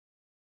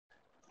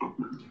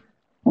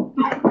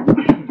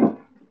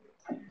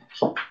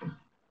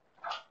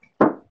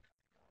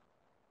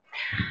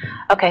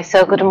Okay,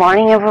 so good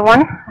morning,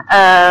 everyone.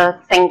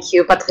 Thank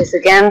you, Patrice,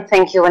 again.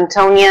 Thank you,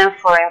 Antonia,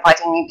 for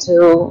inviting me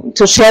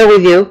to share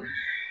with you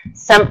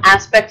some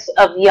aspects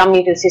of the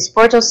Omnibus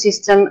Sisporto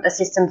system, a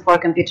system for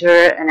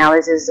computer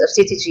analysis of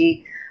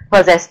CTG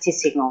plus ST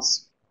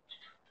signals.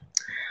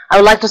 I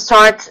would like to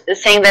start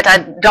saying that I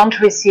don't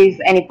receive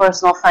any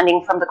personal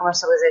funding from the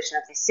commercialization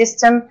of this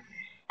system,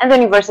 and the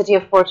University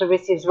of Porto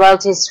receives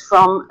royalties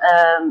from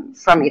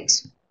it.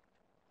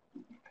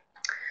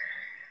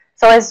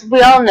 So as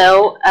we all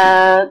know,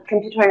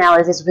 computer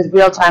analysis with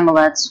real-time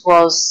alerts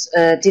was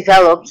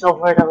developed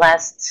over the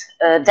last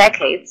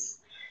decades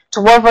to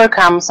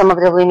overcome some of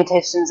the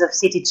limitations of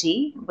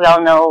CTG. We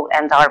all know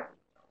and are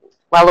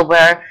well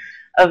aware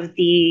of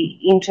the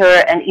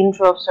inter- and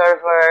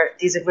intra-observer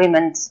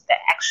disagreement that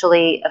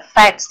actually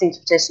affects the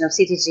interpretation of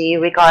CTG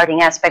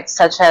regarding aspects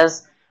such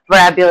as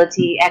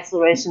variability,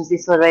 accelerations,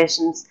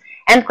 decelerations,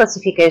 and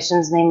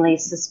classifications, namely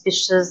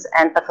suspicious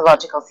and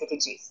pathological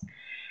CTGs.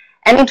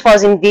 And it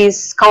was in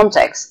this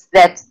context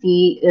that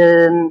the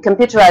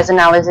computerized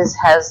analysis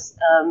has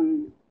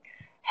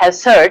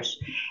surged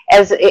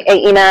as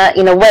in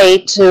a way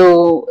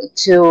to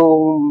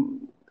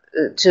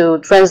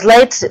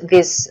translate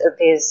this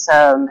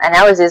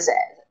analysis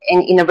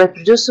in a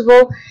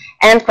reproducible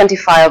and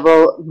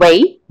quantifiable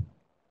way.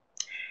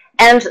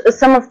 And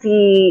some of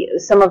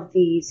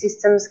the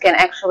systems can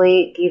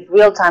actually give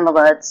real-time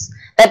alerts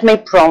that may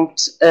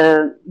prompt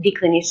the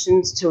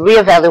clinicians to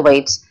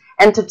reevaluate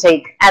and to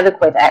take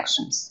adequate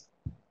actions.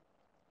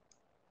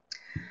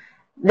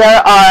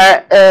 There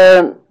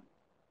are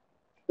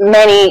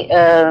many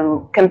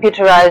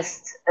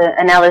computerized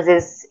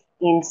analyses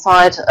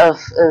inside of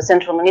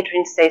central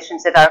monitoring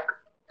stations that are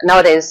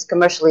nowadays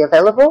commercially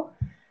available,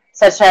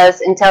 such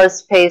as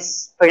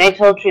IntelliSpace,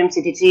 Perinatal,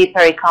 TriumCTG,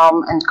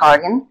 Pericom, and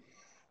Cardian,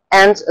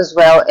 and as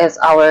well as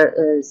our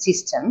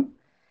system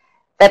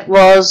that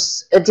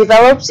was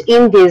developed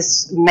in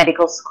this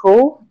medical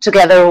school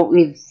together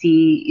with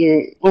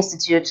the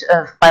Institute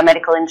of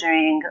Biomedical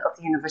Engineering of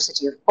the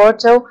University of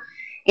Porto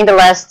in the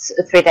last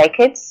 3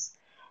 decades.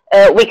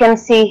 We can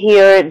see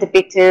here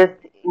depicted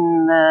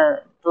in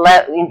the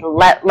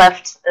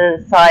left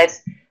side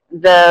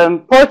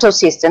the Porto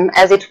system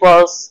as it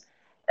was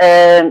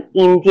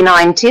in the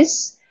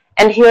 90s.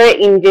 And here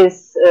in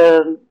this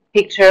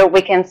picture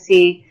we can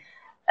see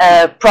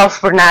Prof.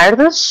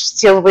 Bernardes,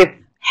 still with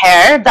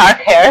hair, dark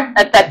hair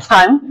at that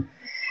time.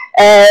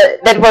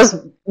 That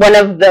was one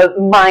of the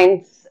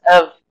minds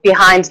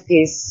behind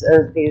this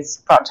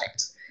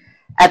project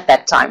at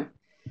that time.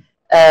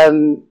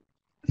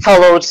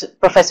 Followed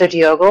Professor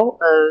Diogo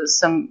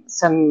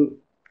some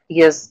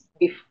years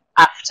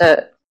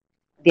after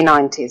the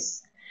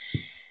 90s.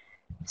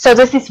 So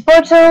the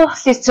Sisporto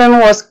system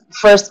was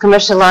first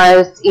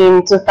commercialized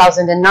in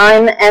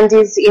 2009 and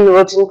is in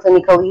routine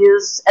clinical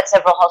use at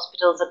several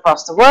hospitals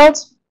across the world.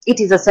 It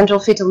is a central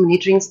fetal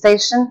monitoring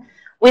station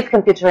with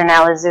computer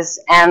analysis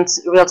and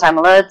real-time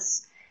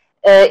alerts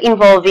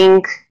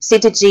involving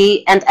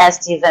CTG and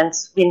ST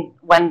events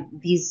when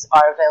these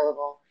are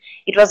available.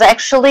 It was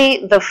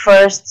actually the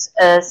first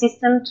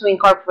system to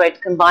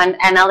incorporate combined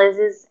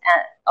analysis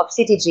of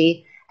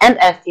CTG and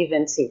ST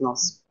event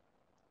signals.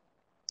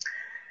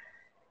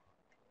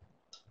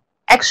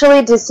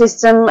 Actually, this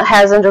system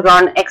has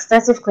undergone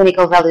extensive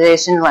clinical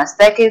validation in the last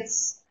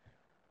decades,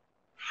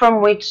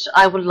 from which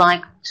I would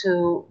like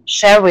to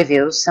share with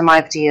you some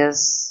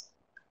ideas.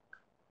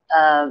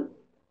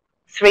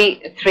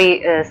 Three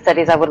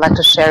studies I would like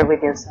to share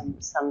with you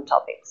some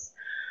topics.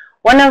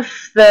 One of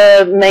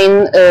the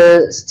main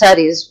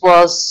studies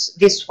was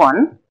this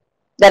one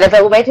that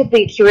evaluated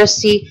the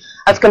accuracy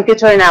of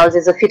computer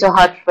analysis of fetal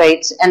heart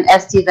rate and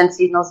ST event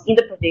signals in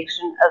the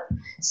prediction of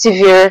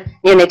severe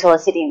neonatal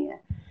acidemia.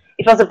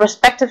 It was a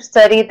prospective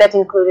study that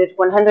included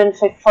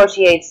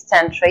 148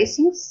 stand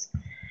tracings,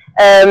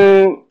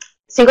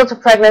 single-to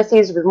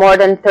pregnancies with more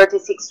than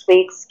 36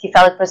 weeks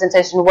cephalic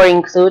presentation were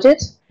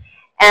included,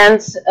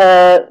 and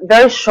a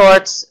very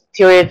short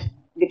period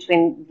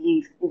between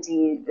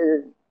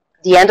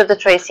the end of the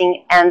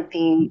tracing and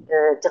the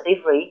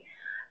delivery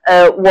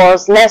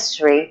was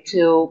necessary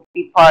to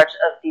be part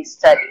of this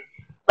study.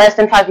 Less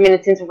than 5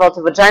 minutes interval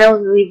to vaginal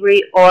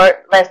delivery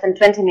or less than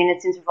 20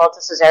 minutes interval to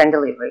cesarean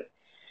delivery.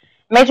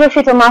 Major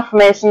fetal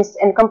malformations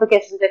and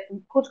complications that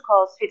could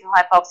cause fetal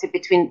hypoxia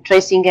between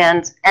tracing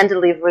and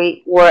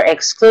delivery were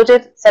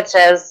excluded, such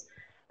as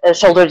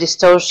shoulder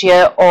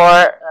dystocia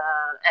or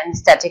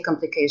anesthetic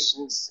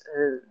complications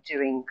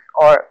during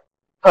or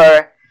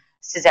per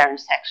cesarean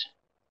section.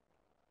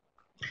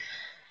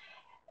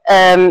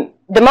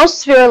 The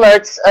most severe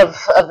alerts of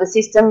the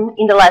system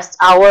in the last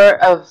hour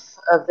of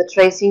the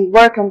tracing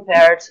were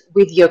compared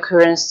with the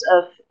occurrence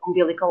of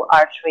umbilical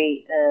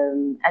artery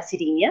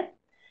acidemia,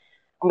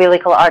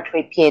 umbilical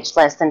artery pH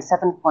less than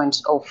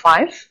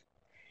 7.05,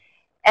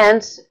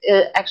 and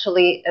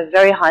actually a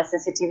very high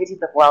sensitivity,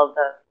 but well,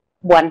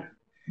 the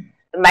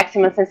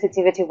maximum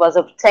sensitivity was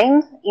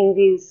obtained in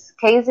these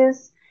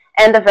cases,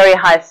 and a very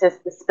high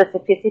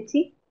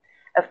specificity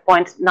of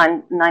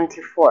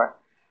 0.994.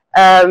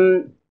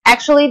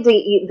 Actually,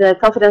 the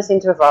confidence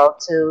interval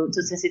to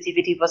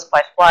sensitivity was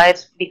quite wide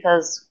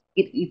because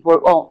it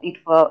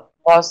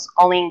was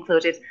only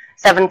included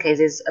 7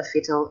 cases of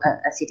fetal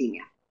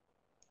acidemia.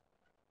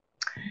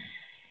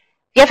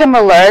 The FM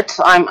alert,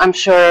 I'm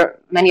sure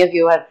many of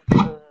you have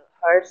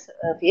heard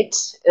of it,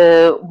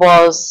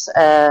 was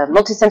a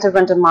multi-center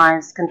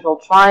randomized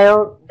controlled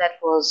trial that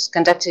was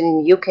conducted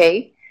in the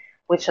UK,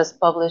 which was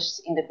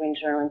published in the Green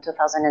Journal in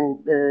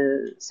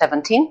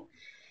 2017.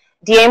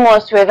 The aim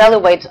was to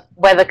evaluate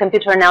whether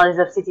computer analysis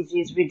of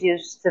CTGs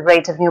reduced the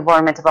rate of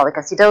newborn metabolic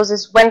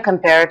acidosis when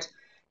compared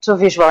to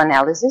visual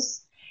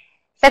analysis.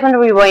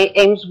 Secondary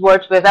aims were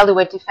to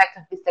evaluate the effect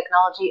of this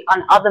technology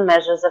on other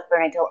measures of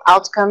perinatal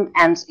outcome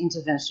and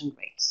intervention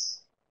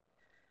rates.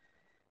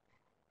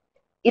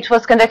 It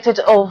was conducted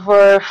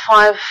over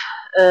 5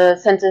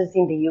 centers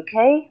in the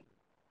UK.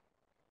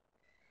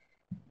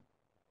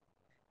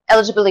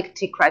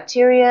 Eligibility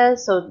criteria,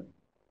 so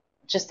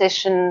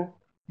gestation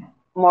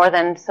more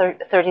than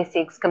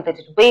 36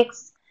 completed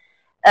weeks.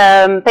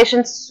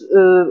 Patients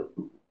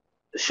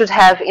should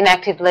have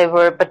inactive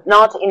labor, but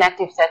not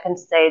inactive second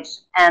stage,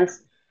 and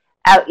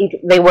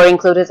they were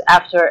included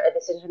after a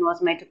decision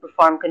was made to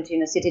perform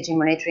continuous CTG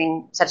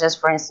monitoring, such as,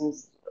 for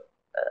instance,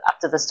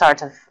 after the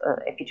start of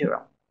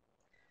epidural.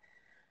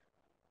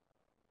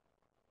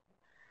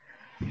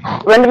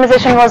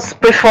 Randomization was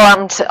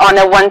performed on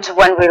a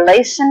one-to-one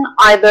relation,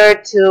 either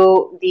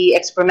to the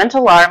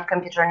experimental arm,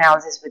 computer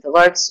analysis with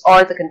alerts,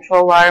 or the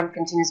control arm,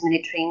 continuous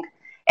monitoring,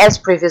 as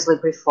previously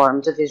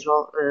performed with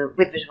visual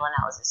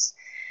analysis,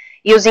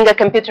 using a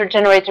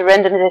computer-generated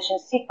randomization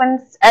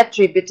sequence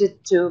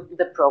attributed to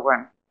the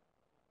program,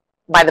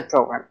 by the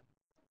program.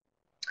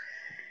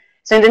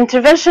 So in the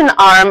intervention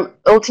arm,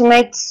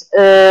 ultimate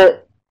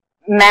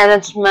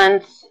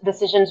management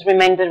decisions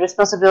remain the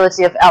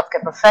responsibility of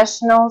healthcare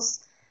professionals.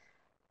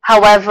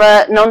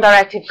 However,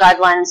 non-directive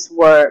guidelines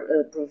were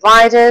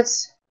provided,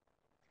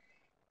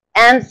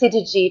 and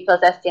CTG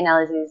plus ST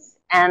analysis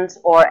and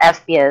or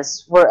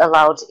FPS were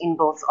allowed in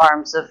both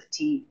arms of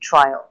the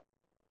trial.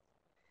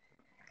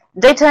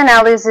 Data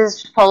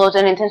analysis followed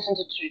an intention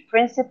to treat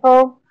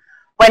principle.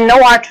 When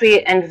no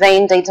artery and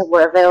vein data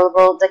were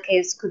available, the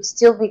case could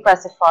still be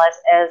classified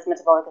as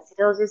metabolic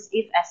acidosis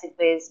if acid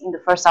base in the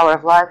first hour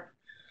of life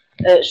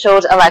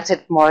showed a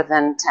lactate more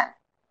than 10.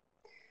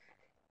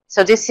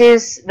 So this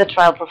is the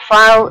trial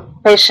profile.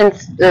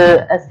 Patients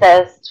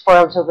assessed for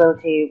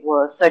eligibility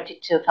were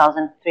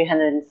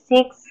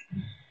 32,306.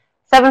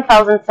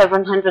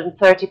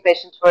 7,730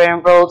 patients were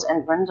enrolled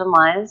and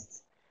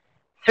randomized.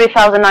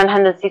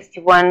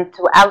 3,961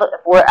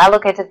 were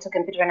allocated to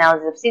computer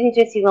analysis of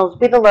CTG signals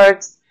with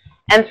alerts,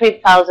 and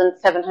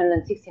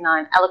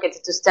 3,769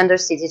 allocated to standard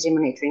CTG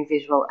monitoring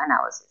visual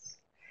analysis.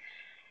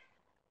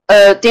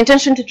 The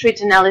intention to treat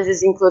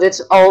analysis included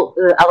all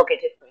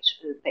allocated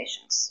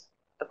patients,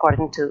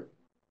 according to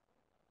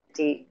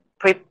the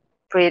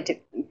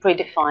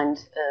predefined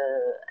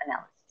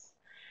analysis.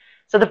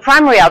 So the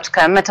primary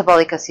outcome,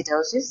 metabolic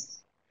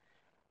acidosis,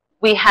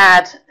 we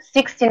had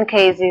 16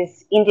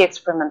 cases in the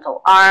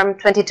experimental arm,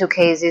 22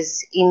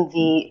 cases in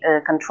the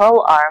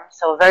control arm,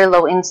 so a very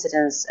low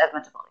incidence of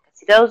metabolic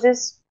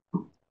acidosis.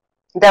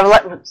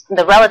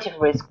 The relative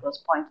risk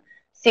was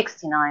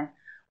 0.69,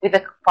 with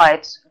a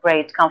quite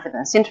great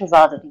confidence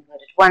interval that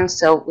included 1,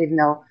 so with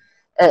no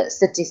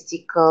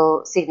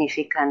statistical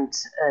significant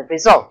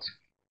result.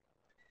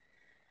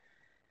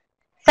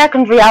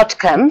 Secondary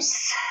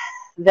outcomes,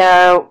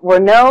 there were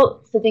no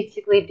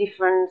statistically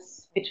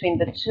difference between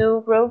the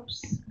two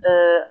groups,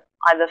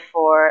 either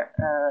for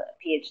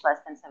pH less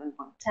than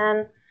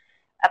 7.10,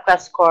 APGAR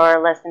score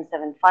less than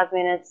 75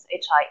 minutes,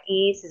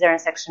 HIE, cesarean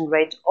section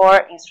rate,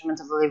 or instrument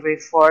of delivery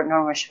for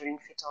non-maturing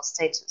fetal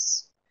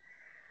status.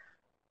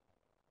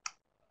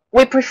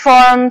 We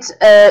performed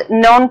a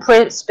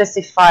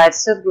non-specified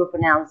subgroup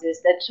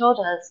analysis that showed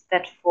us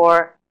that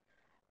for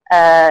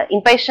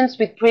in patients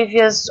with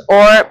previous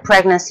or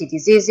pregnancy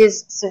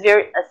diseases,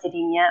 severe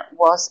acidemia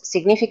was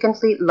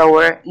significantly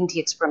lower in the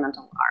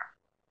experimental arm.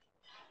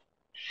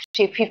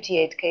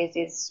 58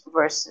 cases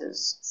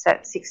versus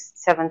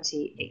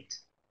 78.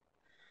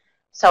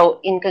 So,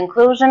 in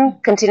conclusion,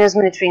 continuous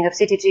monitoring of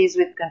CTGs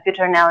with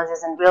computer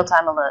analysis and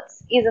real-time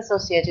alerts is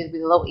associated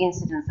with low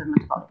incidence of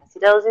metabolic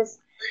acidosis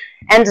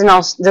and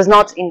does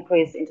not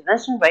increase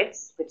intervention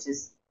rates, which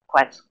is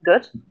quite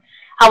good.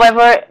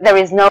 However, there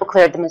is no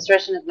clear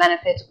demonstration of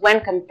benefit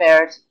when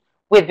compared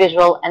with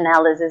visual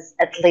analysis,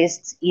 at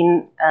least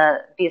in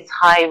this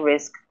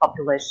high-risk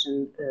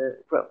population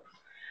group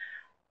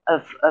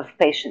of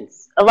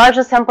patients. A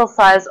larger sample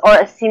size or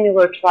a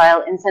similar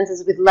trial in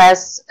centers with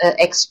less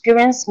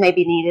experience may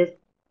be needed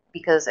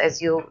because,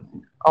 as you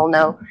all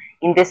know,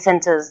 in these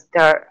centers,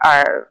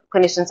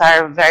 clinicians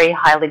are very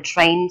highly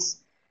trained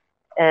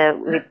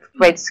with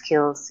great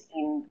skills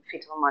in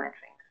fetal monitoring.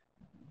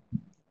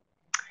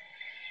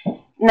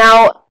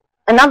 Now,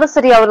 another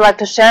study I would like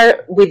to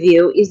share with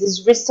you is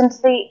this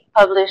recently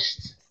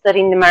published study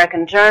in the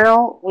American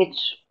Journal, which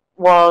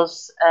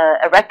was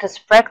a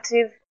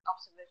retrospective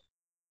observation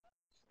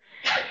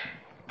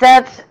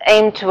that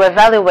aimed to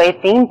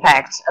evaluate the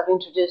impact of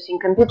introducing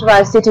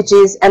computerized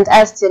CTGs and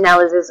ST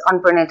analysis on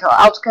prenatal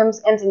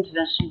outcomes and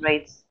intervention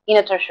rates in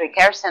a tertiary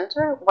care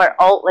center where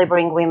all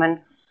laboring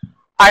women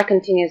are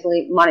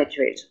continuously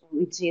monitored,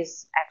 which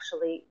is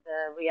actually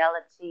the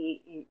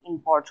reality in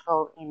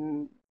Portugal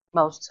in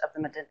most of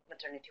the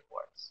maternity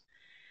wards.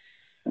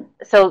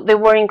 So there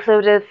were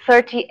included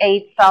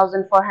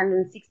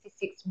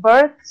 38,466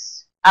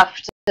 births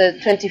after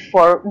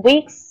 24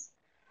 weeks.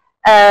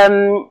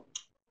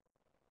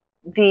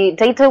 The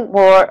data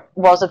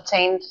was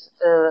obtained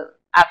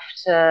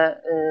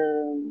after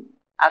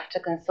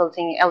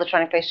consulting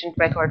electronic patient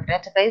record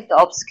database, the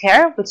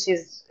OBSCARE, which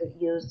is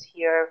used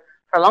here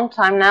for a long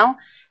time now,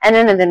 and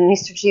then an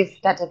administrative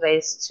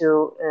database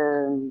to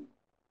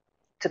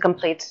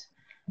complete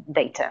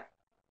data.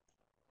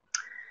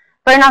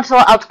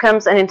 Perinatal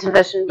outcomes and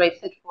intervention rates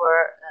that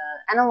were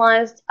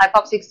analyzed: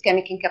 hypoxic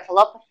ischemic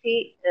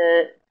encephalopathy,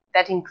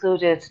 that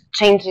included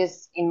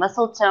changes in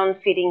muscle tone,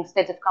 feeding,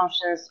 state of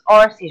conscience,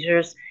 or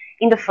seizures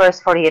in the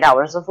first 48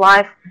 hours of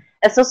life,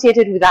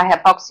 associated with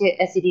hypoxia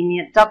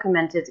acidemia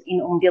documented in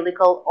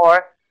umbilical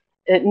or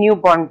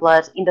newborn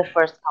blood in the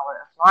first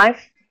hour of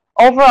life,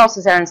 overall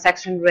cesarean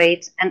section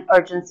rate, and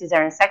urgent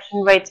cesarean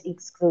section rate,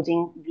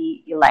 excluding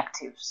the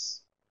electives.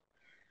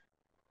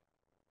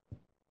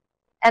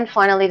 And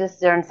finally, the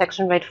cesarean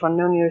section rate for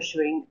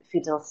non-reassuring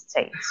fetal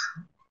state.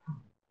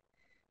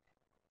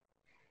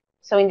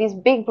 So in this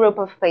big group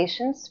of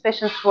patients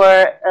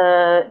were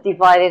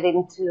divided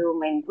into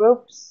main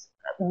groups.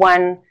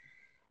 One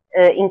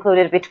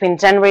included between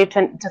January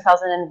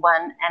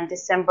 2001 and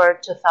December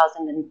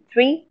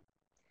 2003.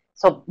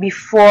 So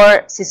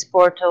before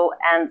Sisporto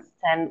and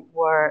STEN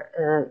were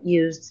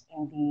used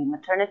in the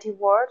maternity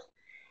ward,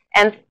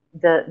 and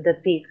the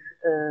big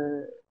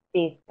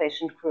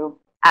patient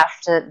group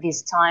after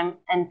this time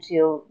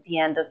until the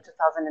end of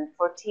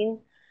 2014,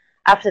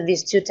 after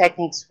these two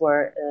techniques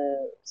were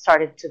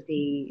started to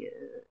be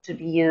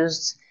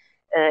used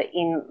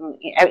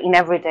in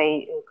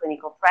everyday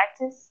clinical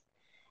practice.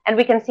 And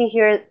we can see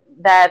here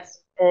that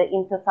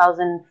in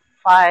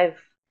 2005,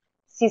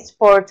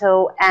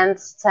 Sisporto and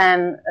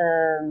STEM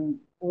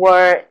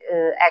were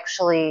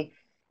actually,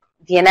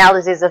 the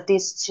analysis of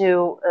these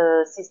two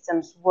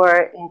systems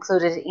were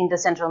included in the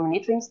central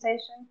monitoring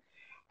station.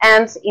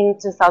 And in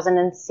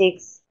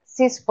 2006,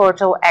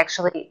 Sisporto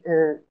actually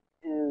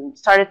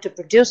started to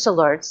produce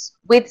alerts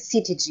with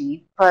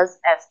CTG plus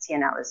ST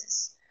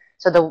analysis.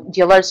 So the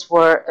alerts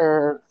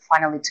were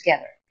finally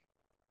together.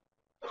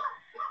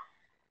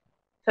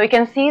 So we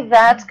can see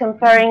that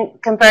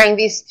comparing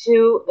these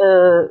two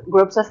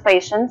groups of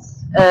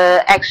patients,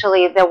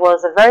 actually there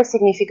was a very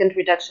significant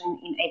reduction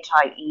in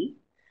HIE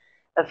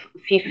of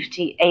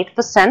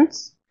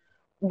 58%,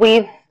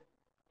 with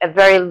a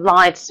very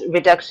light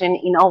reduction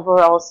in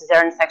overall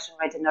cesarean section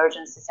rate and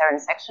urgent cesarean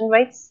section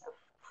rates,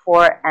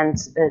 4% and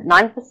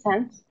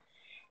 9%,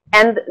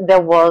 and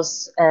there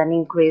was an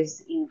increase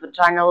in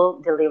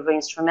vaginal delivery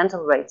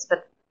instrumental rates,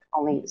 but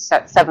only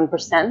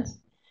 7%.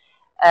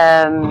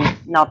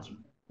 Not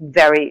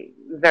very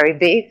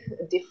big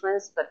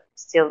difference, but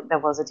still there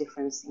was a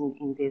difference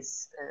in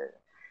this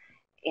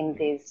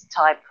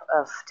type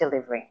of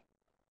delivery.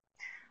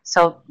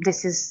 So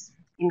this is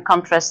in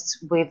contrast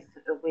with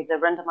the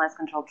randomized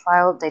control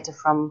trial data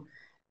from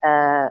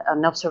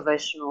an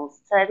observational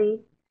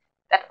study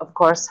that, of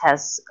course,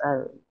 has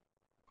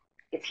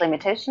its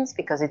limitations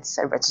because it's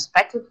a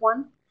retrospective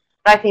one,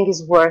 but I think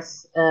is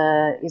worth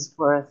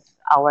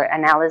our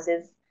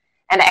analysis,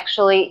 and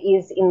actually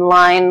is in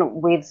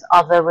line with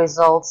other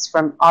results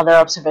from other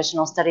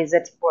observational studies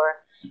that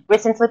were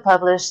recently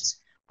published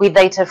with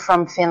data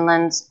from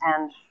Finland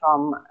and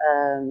from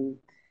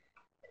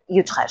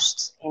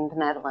Utrecht in the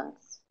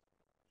Netherlands.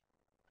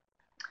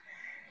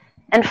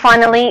 And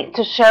finally,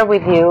 to share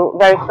with you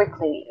very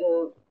quickly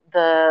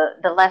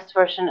the last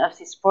version of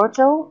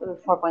Sisporto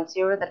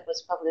 4.0 that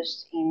was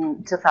published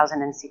in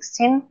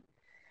 2016.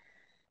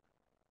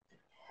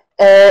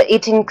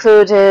 It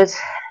included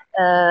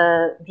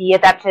the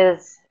adapted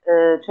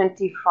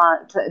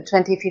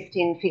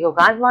 2015 FIGO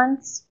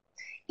guidelines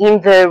in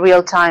the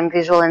real-time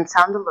visual and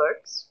sound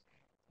alerts.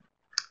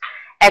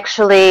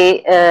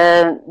 Actually,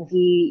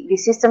 the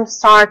system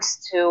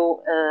starts to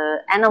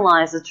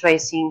analyze the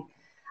tracing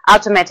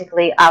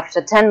automatically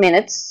after 10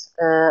 minutes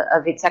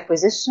of its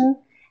acquisition,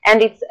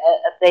 and it's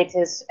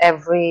updated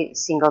every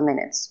single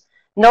minute.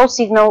 No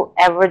signal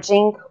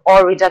averaging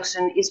or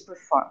reduction is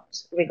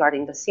performed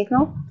regarding the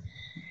signal.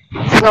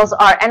 Signals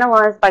are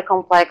analyzed by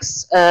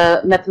complex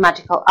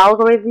mathematical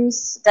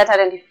algorithms that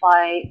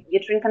identify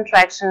uterine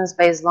contractions,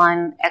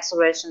 baseline,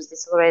 accelerations,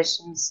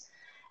 decelerations,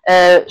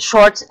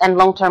 short and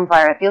long-term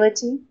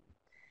variability.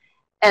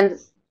 And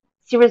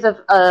series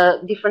of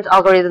different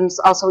algorithms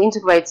also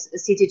integrates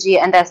CTG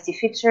and ST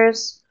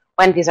features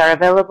when these are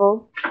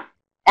available.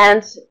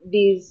 And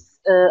these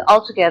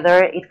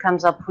altogether, it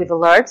comes up with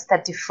alerts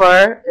that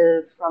differ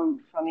from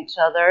each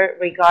other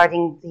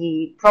regarding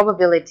the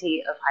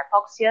probability of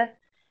hypoxia,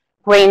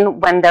 green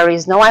when there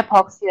is no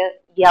hypoxia,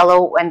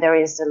 yellow when there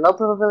is a low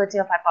probability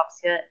of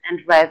hypoxia,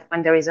 and red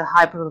when there is a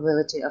high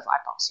probability of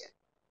hypoxia.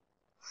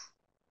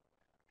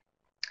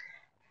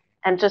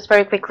 And just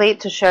very quickly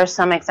to share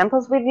some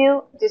examples with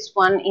you, this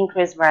one,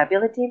 increased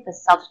variability. The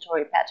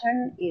saltatory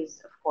pattern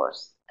is, of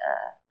course,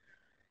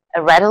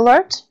 a red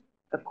alert,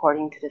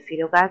 according to the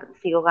FIDO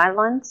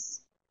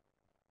guidelines,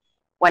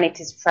 when it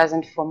is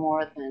present for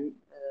more than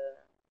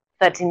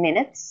 30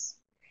 minutes.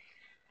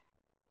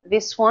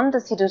 This one, the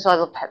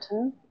sinusoidal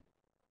pattern,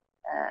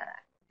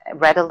 a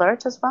red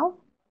alert as well.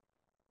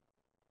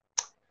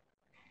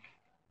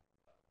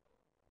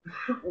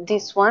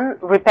 This one,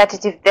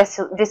 repetitive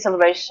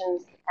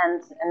decelerations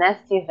and an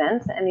ST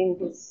event, and in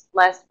this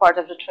last part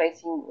of the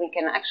tracing, we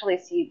can actually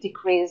see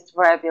decreased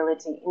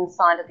variability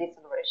inside the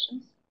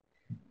decelerations,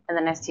 and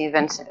an ST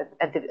event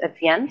at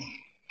the end.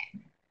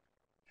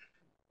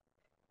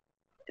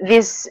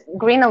 This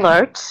green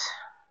alert,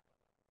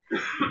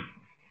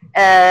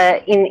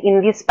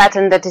 in this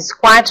pattern that is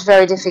quite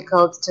very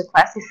difficult to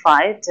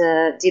classify,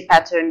 the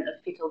pattern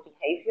of fetal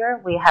behavior.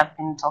 We have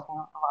been talking a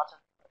lot of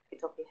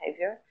fetal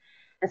behavior,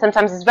 and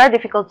sometimes it's very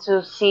difficult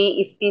to see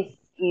if this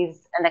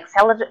is an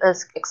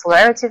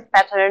accelerative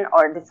pattern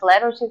or a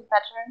decelerative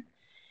pattern.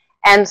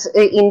 And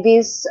in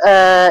this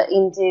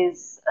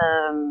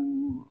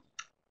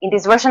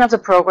version of the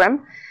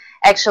program,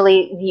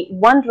 actually the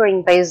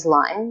wandering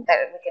baseline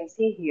that we can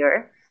see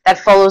here, that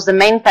follows the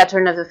main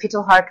pattern of the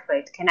fetal heart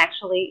rate, can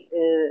actually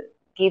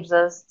gives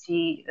us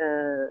the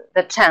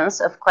chance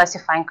of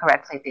classifying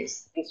correctly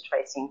this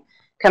tracing,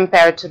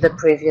 compared to the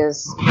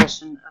previous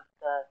version of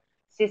the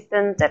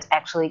system that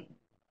actually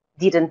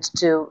didn't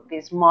do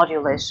this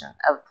modulation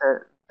of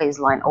the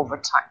baseline over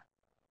time.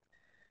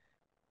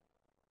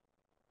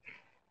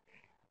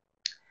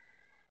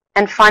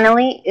 And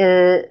finally,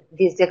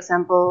 this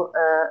example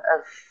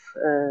of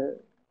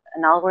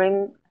an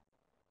algorithm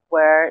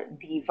where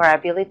the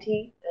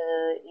variability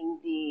in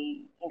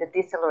the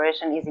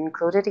deceleration is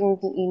included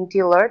in the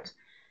alert,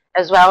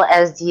 as well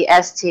as the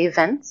ST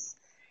events.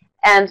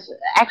 And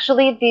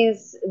actually,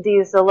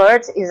 this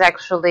alert is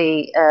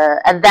actually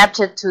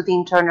adapted to the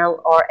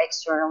internal or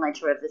external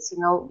nature of the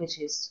signal, which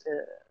is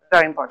a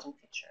very important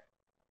feature.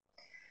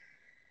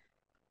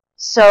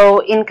 So,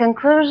 in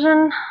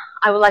conclusion,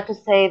 I would like to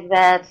say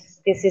that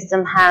this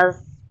system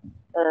has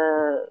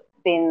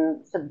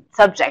been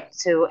subject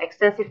to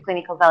extensive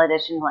clinical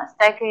validation in the last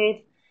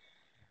decade.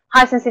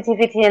 High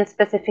sensitivity and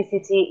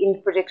specificity in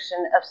the prediction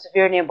of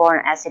severe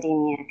newborn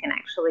acidemia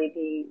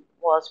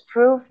was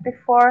proved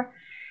before.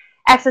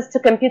 Access to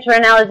computer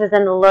analysis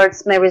and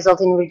alerts may result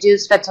in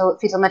reduced fetal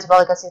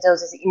metabolic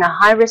acidosis in a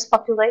high-risk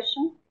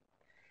population.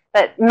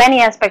 But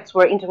many aspects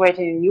were integrated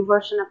in a new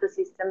version of the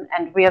system,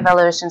 and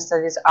re-evaluation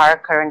studies are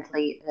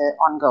currently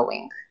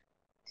ongoing.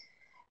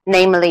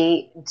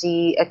 Namely,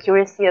 the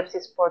accuracy of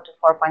Sisporto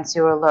 4.0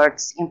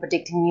 alerts in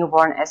predicting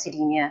newborn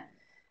acidemia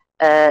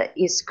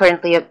is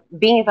currently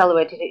being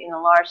evaluated in a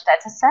large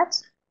data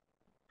set.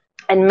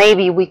 And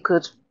maybe we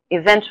could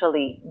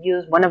eventually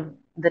use one of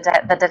the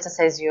data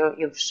sets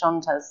you've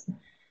shown us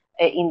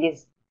in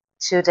these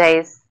 2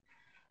 days.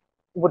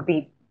 Would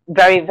be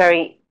very,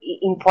 very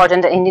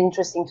important and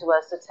interesting to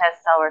us to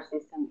test our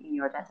system in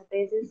your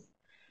databases.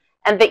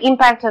 And the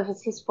impact of the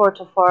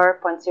Sisporto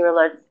 4.0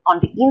 alerts on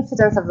the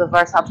incidence of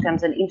adverse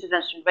outcomes and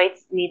intervention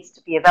rates needs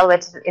to be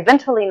evaluated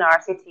eventually in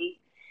RCT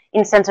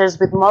in centers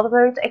with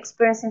moderate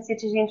experience in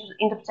CTG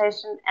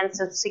interpretation and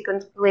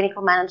subsequent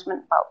clinical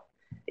management. Well,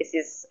 this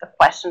is a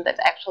question that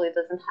actually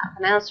doesn't have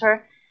an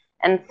answer.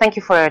 And thank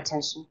you for your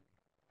attention.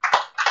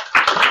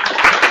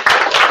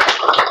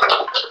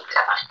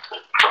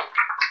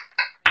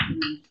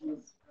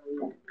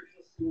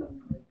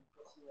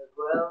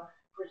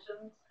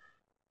 Questions?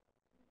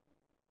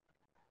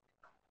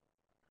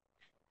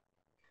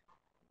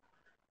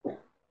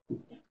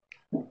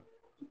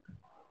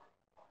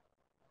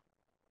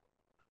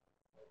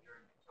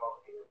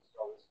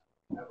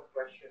 I have a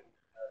question.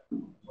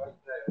 What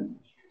the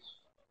issues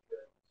to take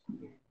your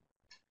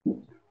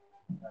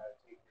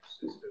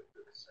system to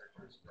the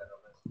centers that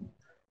are less trained?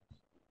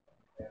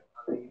 And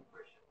on the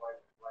question, why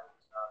was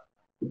not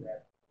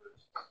that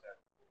first step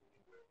to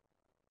begin with?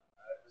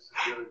 This is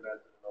really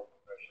meant in an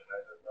open question. I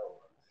don't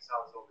know. It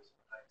sounds always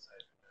in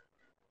hindsight.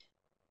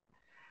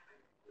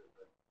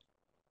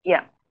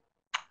 Yeah.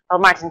 Well,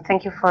 Martin,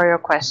 thank you for your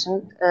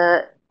question.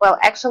 Well,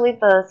 actually,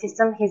 the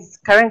system is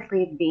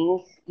currently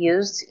being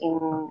used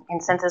in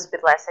centers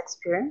with less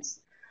experience,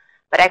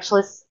 but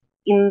actually,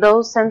 in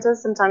those centers,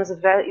 sometimes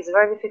it's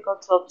very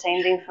difficult to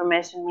obtain the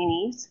information we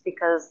need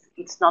because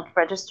it's not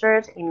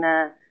registered in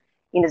a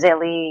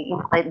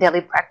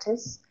daily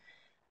practice.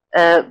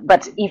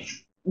 But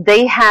if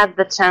they had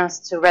the chance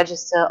to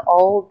register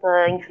all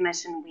the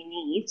information we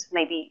need,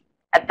 maybe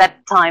at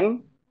that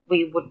time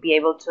we would be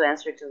able to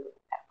answer to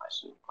that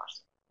question, of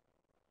course.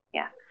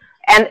 Yeah.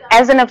 And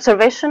as an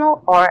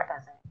observational or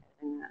as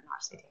an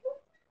RCT?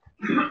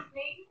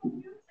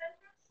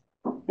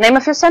 Name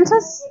a few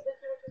centers?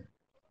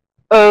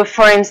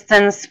 For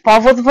instance,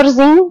 Povo de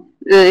Varzim,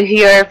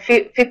 here,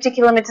 50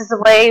 kilometers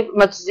away,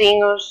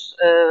 Matosinhos,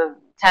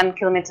 10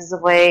 kilometers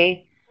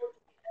away.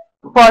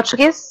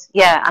 Portuguese,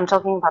 yeah, I'm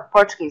talking about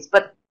Portuguese,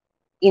 but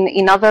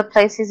in other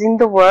places in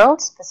the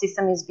world, the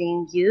system is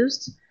being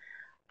used.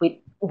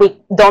 We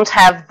don't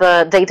have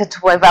the data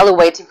to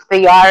evaluate if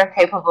they are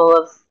capable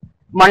of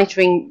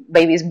monitoring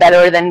babies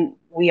better than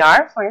we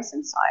are, for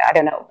instance. I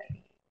don't know,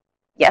 maybe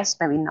yes,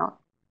 maybe no,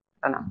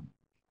 I don't know.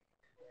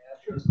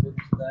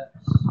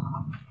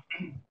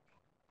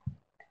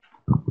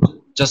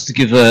 Just to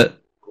give a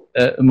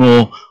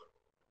more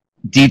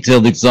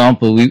detailed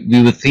example,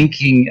 we were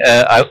thinking,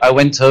 I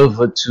went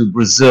over to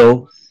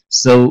Brazil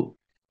so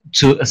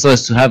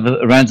as to have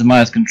a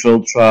randomized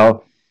controlled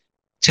trial,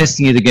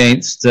 testing it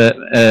against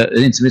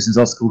intermittent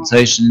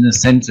auscultation in a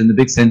center, in the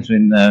big center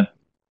in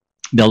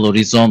Belo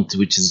Horizonte,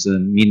 which is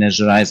Minas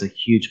Gerais, a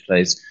huge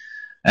place.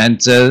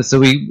 And so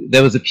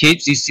there was a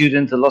PhD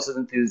student, a lot of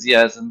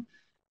enthusiasm,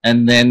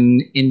 and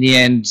then in the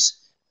end,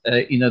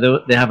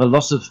 they have a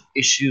lot of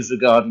issues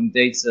regarding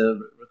data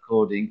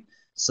recording.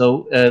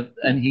 So,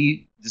 and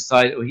he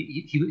decided,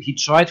 he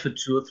tried for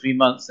 2 or 3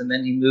 months, and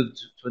then he moved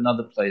to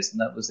another place, and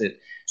that was it.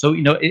 So,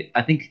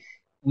 I think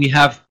we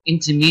have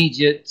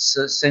intermediate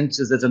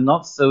centers that are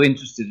not so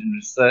interested in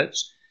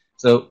research.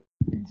 So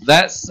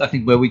that's, I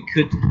think, where we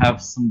could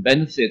have some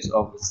benefit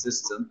of the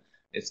system.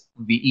 It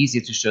would be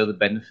easier to show the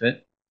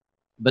benefit.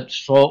 But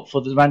for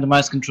the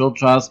randomized controlled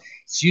trials,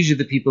 it's usually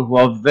the people who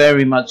are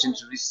very much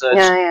into research,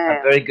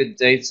 have very good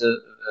data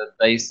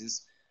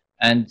bases.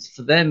 And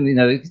for them,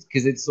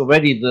 because it's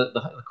already the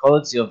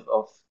quality of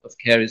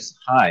care is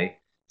high,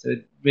 so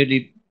it's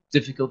really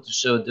difficult to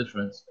show a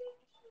difference.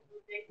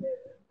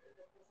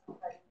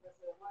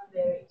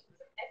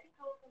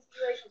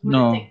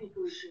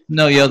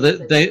 No, yeah,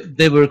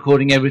 they were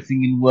recording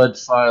everything in Word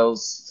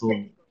files.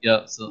 Things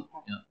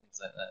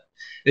like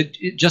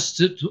that. Just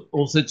to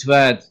also to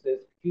add,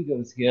 there's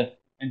Hugo's here,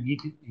 and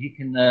he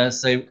can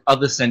say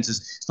other centers.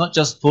 It's not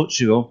just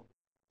Portugal.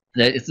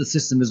 The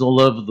system is all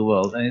over the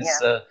world, and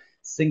it's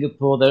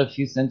Singapore. There are a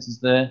few centers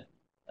there.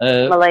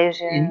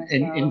 Malaysia,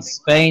 in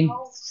Spain,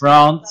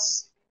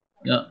 France.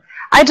 Yeah.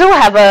 I do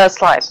have a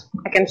slide.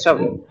 I can show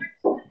you.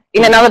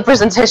 In another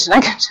presentation,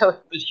 I can show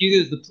you. But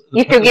Hugo's the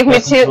if you give me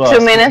 2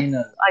 minutes,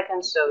 I can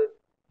show you.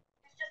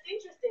 It's just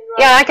interesting, right?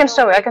 Yeah, I can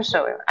show you. I can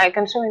show you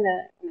in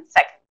a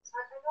second.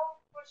 I know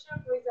for sure,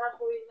 for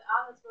example, in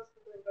Ines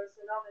hospital in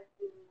Barcelona,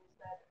 they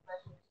had a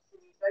patient who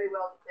is very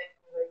well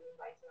detected in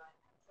by tonight.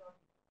 So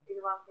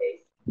in one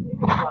case,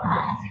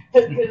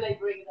 still they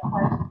bring it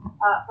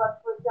up.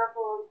 But for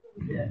example,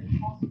 it's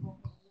possible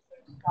for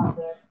research to start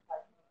there,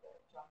 like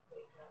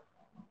translator.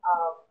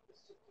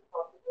 It's just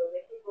possible.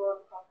 They keep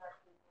on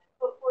contact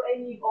for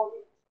any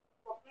audit,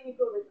 for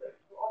clinical research,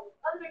 for audit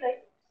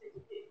unrelated to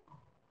CCT.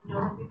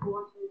 When people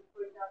want to,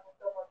 for example,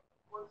 someone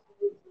wants to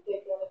do the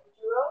data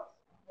epidurals,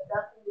 and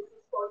that's in the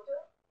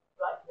Sisporto,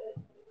 right?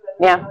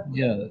 Yeah,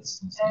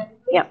 that's. And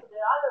there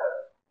are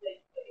other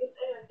things.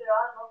 There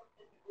are no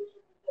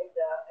institutions to take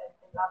data and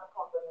other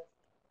components,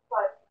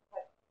 quite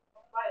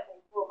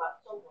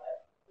format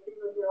somewhere. These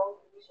are their own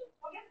conditions.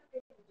 Forget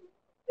the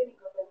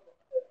clinical data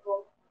that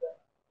goes to the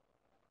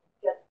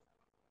get.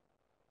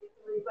 It's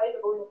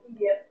available in a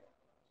PDF.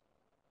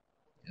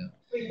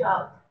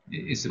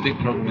 It's a big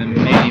problem in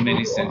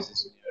many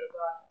senses in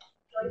Europe.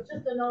 So it's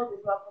just a note as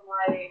well from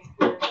my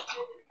experience.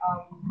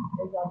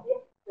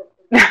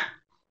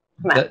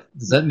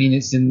 Does that mean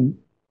it's in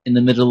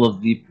the middle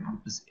of the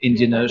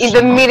Indian Ocean? In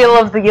the middle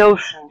of the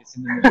ocean. It's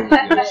in the middle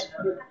of the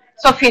ocean.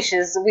 So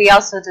fishes, we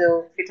also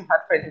do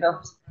fit-to-fat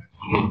development.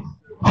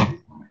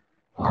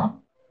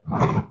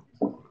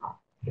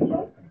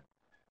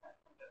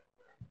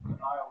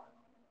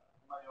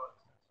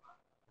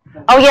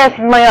 Oh yes,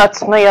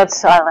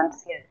 Mayotte Island.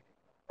 Yeah.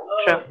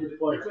 True.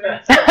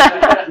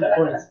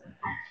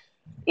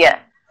 Yeah.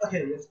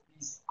 Okay, yes,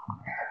 please.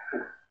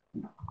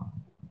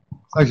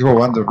 Thank you for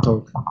wonderful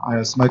talk.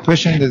 Yes, my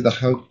question is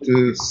how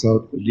to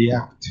sort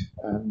react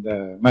and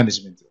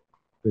management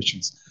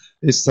questions.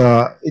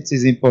 It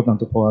is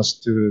important for us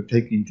to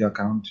take into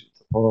account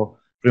for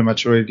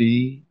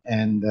prematurity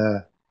and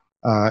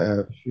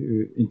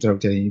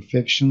intrauterine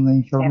infection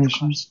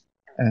informations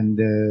and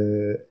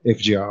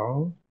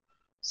FGR.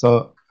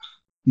 So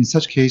in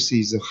such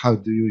cases, how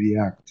do you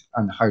react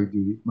and how do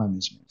you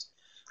manage it?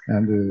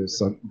 And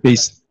so they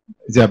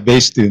are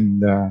based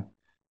in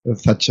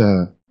such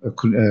a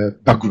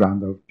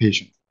background of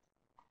patient.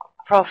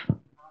 Prof,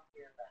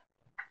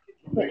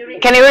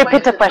 can you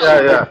repeat the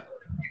question? Yeah.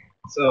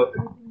 So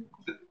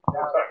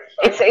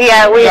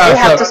we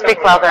have to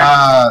speak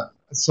louder.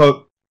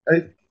 So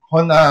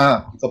when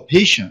the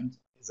patient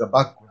is a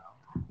background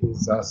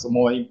is so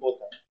more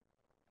important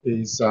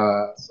is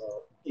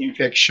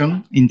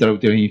infection,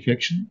 intrauterine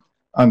infection,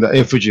 and the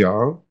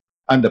FGR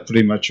and the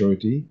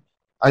prematurity.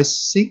 I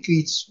think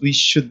we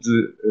should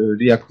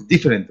react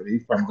differently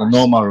from the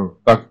normal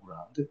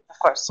background. Of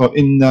course. So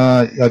in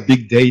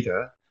big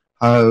data,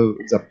 how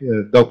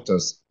the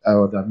doctors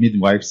or the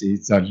midwives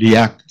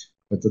react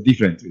but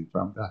differently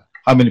from the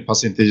how many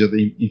percentage of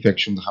the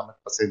infection, how many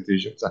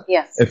percentage of the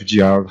Yes.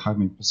 FGR, how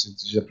many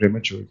percentage of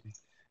prematurity.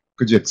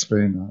 Could you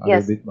explain a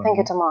Yes, little bit more? thank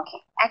you, Tamaki.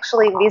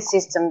 Actually, this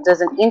system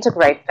doesn't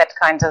integrate that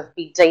kind of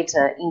big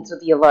data into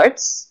the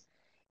alerts.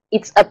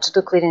 It's up to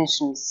the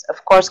clinicians.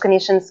 Of course,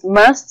 clinicians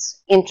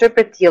must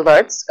interpret the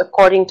alerts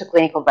according to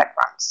clinical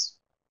backgrounds.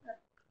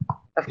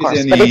 Of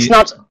course, but it's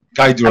not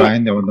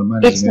guideline or the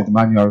management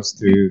manuals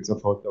to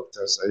support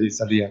doctors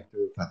is react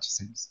to such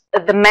things.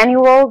 The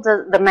manual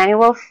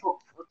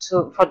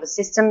for the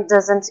system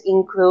doesn't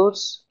include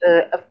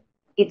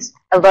it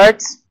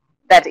alerts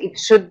that it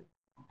should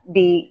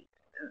be,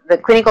 the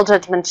clinical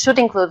judgment should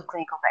include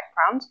clinical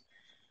background,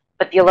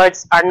 but the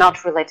alerts are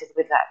not related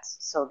with that.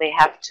 So they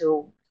have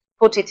to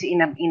put it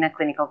in a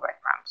clinical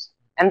background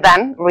and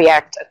then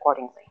react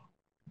accordingly.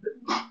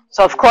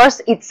 So of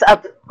course, it's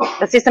up.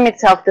 The system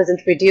itself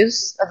doesn't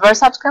reduce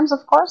adverse outcomes.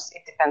 Of course,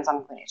 it depends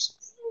on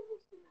clinicians.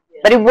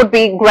 But it would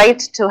be great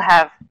to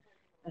have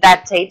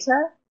that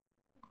data,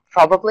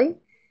 probably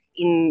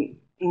in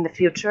the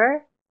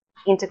future,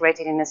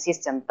 integrated in a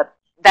system. But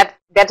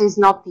that is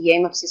not the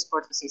aim of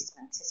Sisporto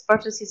system.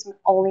 Sisporto system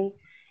only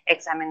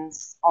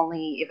evaluates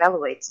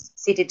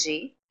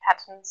CTG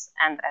patterns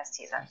and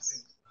ST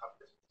events.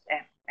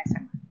 Yeah,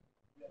 exactly.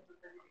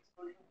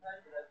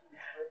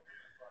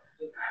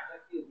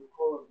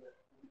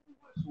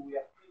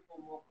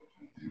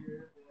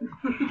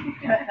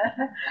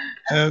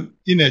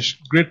 Ines,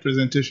 great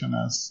presentation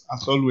as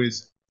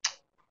always.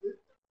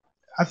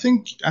 I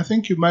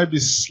think you might be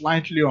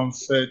slightly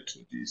unfair to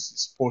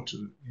this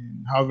portal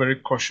in how very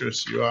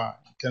cautious you are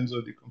in terms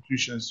of the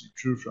conclusions you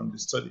drew from the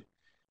study.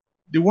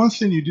 The one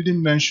thing you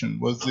didn't mention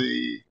was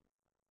the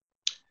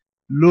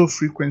low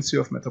frequency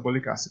of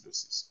metabolic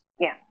acidosis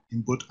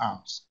in both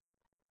arms.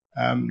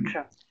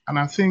 Sure. And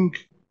I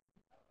think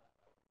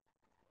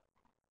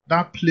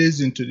that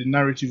plays into the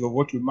narrative of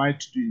what we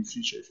might do in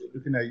future if you're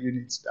looking at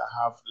units that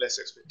have less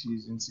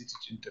expertise in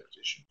CTG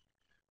interpretation.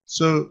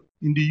 So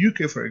in the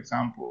UK, for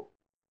example,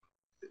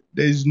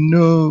 there is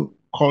no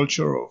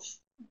culture of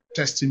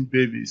testing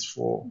babies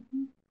for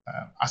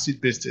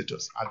acid-base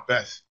status at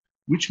birth,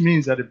 which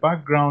means that the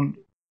background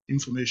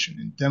information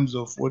in terms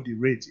of what the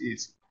rate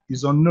is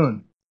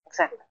unknown.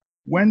 Exactly.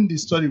 When the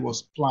study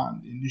was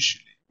planned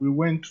initially, we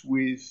went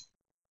with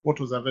what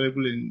was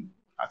available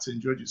at St.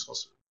 George's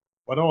Hospital,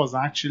 but that was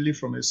actually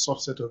from a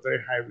subset of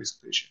very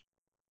high-risk patients.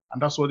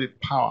 And that's what the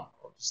power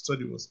of the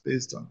study was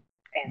based on.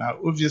 Okay. Now,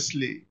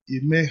 obviously,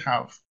 it may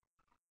have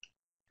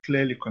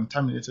clearly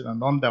contaminated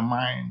and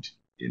undermined,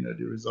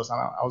 the results. And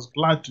I was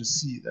glad to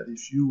see that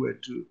if you were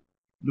to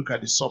look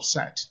at the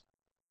subset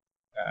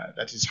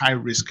that is high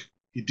risk,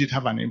 it did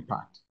have an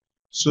impact.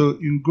 So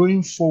in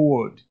going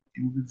forward,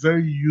 it will be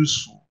very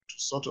useful to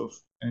sort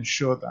of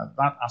ensure that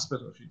that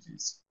aspect of it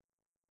is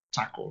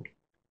tackled.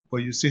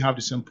 But you still have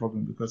the same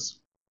problem because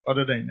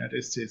other than the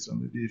United States or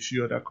maybe a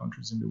few other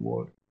countries in the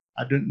world,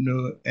 I don't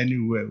know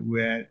anywhere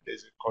where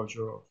there's a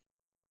culture of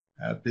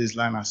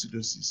baseline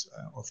acidosis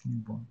of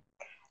newborn.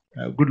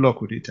 Good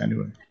luck with it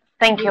anyway.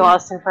 Thank you,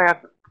 Austin, for your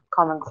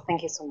comments.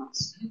 Thank you so much.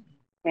 It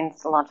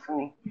means a lot for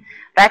me.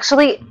 But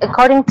actually,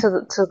 according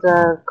to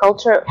the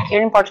culture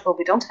here in Portugal,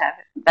 we don't have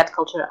that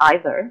culture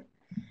either.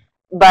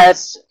 But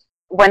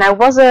when I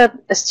was a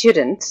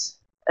student,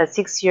 a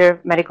 6-year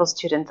medical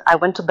student, I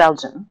went to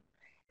Belgium,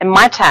 and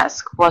my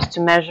task was to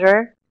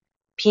measure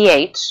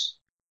pH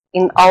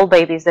in all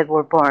babies that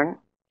were born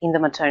in the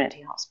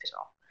maternity hospital.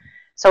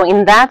 So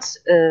in that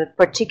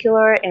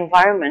particular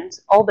environment,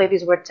 all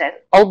babies born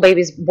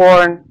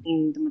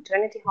in the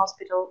maternity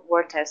hospital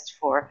were tested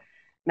for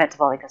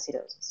metabolic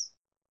acidosis.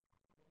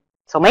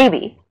 So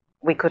maybe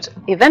we could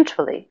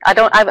eventually.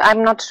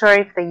 I'm not sure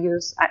if they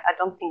use. I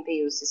don't think they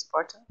use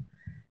Sisporto,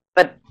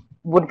 but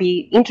would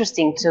be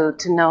interesting to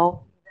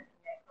know.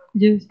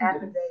 Yes.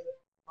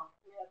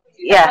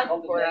 Yeah,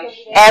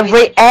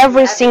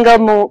 every single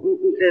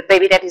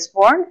baby that is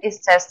born is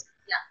tested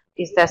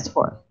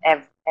for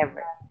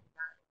every.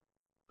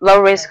 Low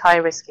risk, high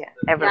risk,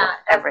 every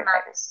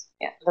babies.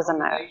 Yeah, doesn't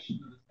matter.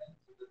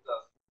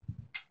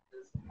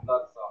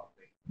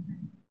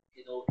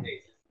 In all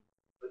cases,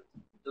 but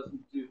it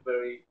doesn't do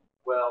very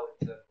well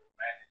in terms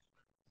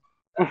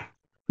of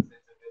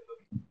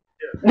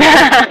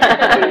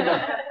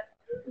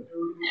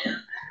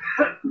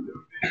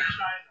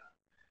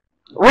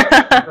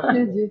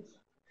Yes.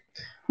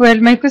 Well,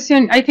 my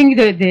question, I think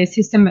the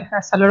system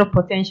has a lot of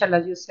potential,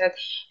 as you said,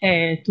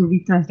 to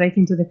be translated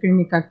into the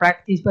clinical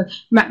practice, but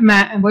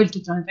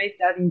to translate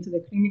that into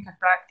the clinical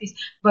practice.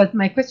 But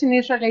my question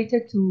is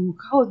related to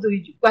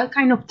what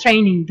kind of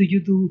training do you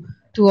do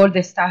to all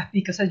the staff?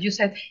 Because as you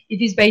said, it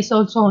is based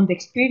also on the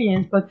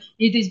experience, but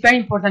it is very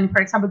important.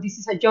 For example, this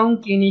is a young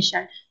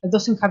clinician that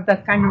doesn't have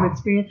that kind of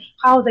experience,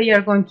 how they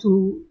are going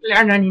to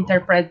learn and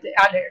interpret the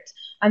alerts.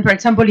 And for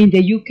example, in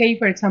the UK,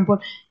 for example,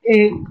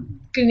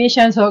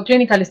 clinicians or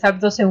clinical staff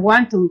doesn't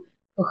want to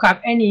have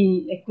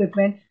any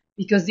equipment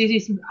because this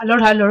is a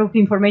lot of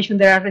information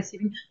they are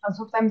receiving, and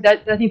sometimes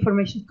that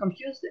information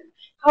confuses them.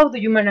 How do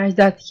you manage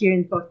that here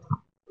in Porto?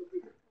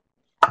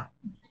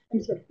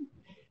 I'm sorry.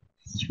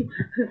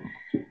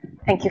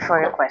 Thank you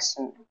for your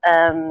question.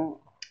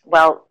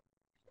 Well,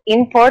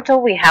 in Porto,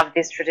 we have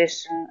this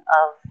tradition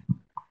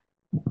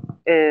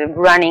of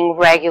running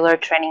regular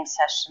training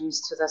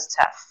sessions to the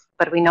staff,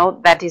 but we know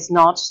that is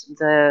not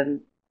the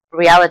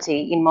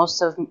reality in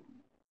most of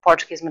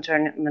Portuguese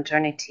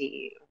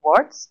maternity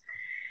wards.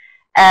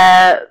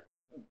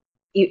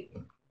 It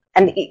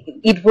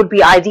would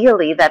be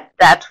ideally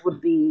that would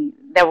be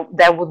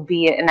there would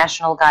be a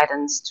national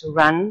guidance to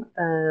run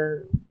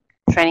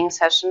training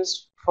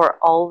sessions for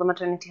all the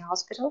maternity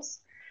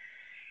hospitals.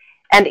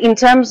 And in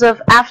terms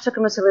of after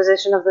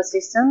commercialization of the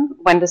system,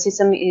 when the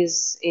system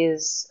is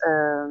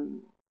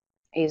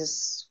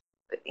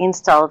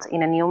installed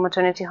in a new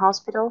maternity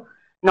hospital,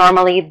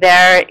 normally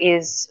there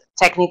is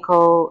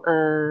technical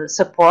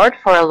support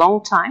for a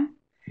long time,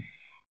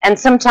 and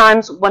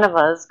sometimes one of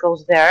us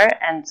goes there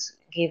and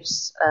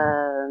gives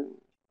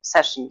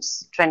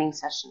training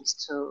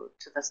sessions to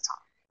the staff.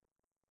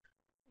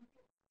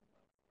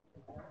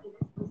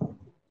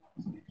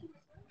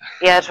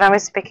 Yeah, Ram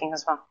is speaking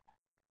as well.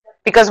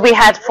 Because we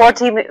had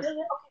 40 minutes.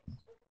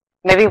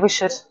 Maybe we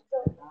should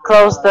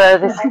close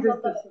this.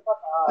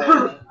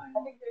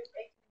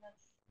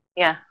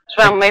 Yeah,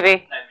 Ram,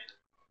 maybe.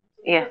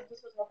 Yeah.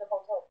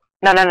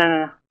 No.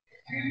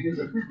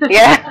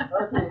 Yeah.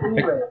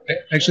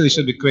 Actually, it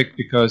should be quick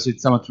because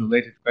it's somewhat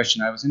related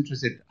question. I was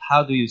interested,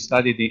 how do you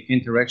study the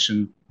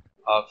interaction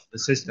of the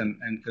system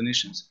and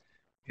clinicians?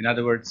 In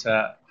other words,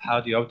 how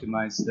do you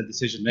optimize the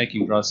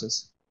decision-making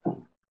process?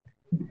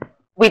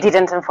 We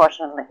didn't,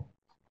 unfortunately.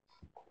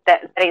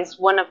 That is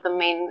one of the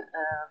main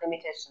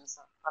limitations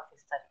of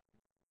this study.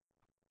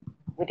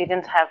 We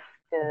didn't have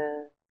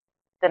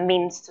the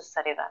means to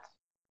study that.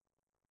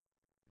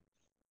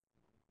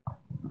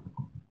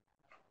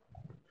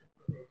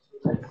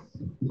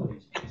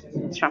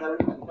 Sure.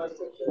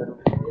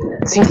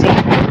 Sim.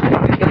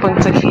 Eu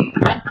ponho-te aqui.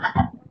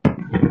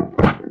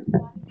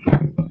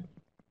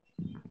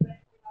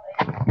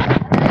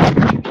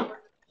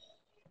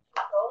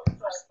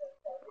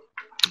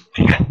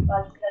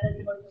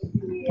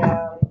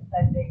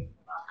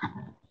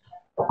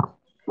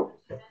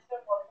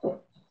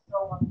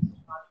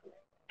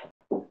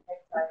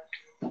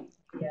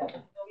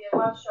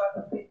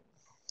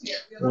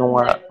 Não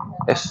há.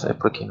 É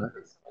por aqui, não é?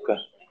 Ok.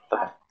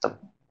 Tá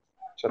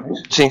bom.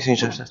 Sim,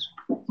 já está. So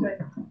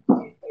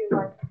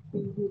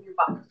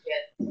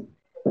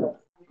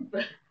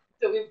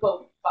we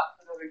go back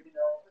to the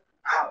original.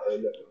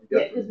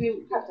 Yeah, because we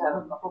have to have a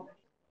couple.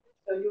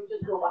 So you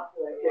just go back to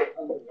it.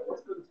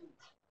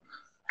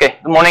 Okay,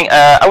 good morning.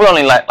 I will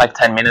only like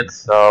 10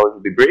 minutes, so it will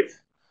be brief.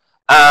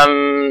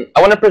 I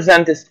want to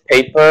present this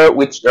paper,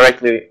 which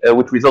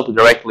resulted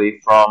directly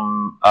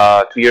from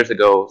 2 years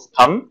ago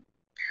SPAM.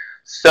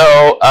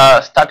 So,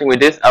 starting with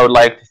this, I would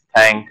like to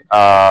thank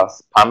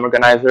SPAM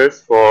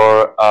organizers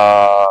for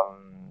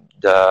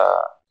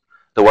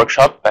the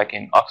workshop back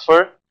in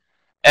Oxford,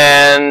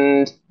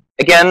 and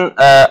again,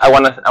 I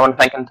want to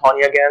thank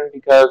Antonia again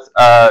because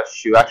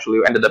she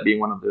actually ended up being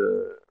one of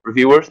the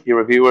peer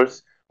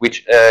reviewers,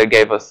 which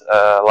gave us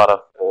a lot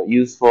of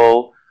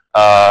useful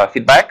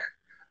feedback,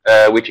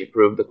 which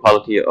improved the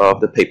quality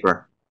of the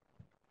paper.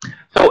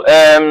 So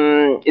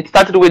it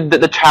started with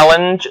the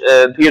challenge.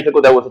 2 years ago,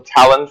 there was a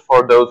challenge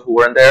for those who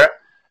weren't there.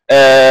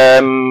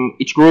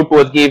 Each group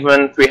was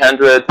given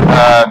 300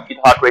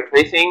 fetal heart rate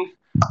tracings,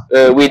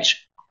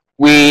 which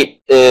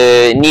we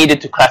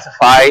needed to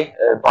classify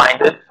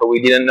blinded, so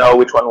we didn't know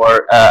which one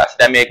were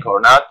systemic or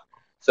not.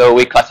 So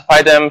we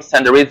classified them,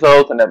 sent the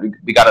results, and then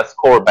we got a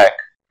score back.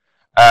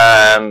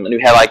 And we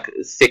had like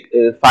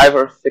 5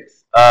 or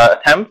 6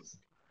 attempts.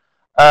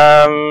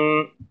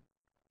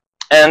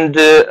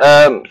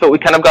 So we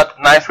kind of got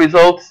nice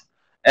results,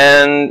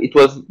 and it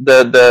was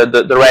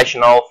the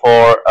rationale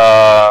for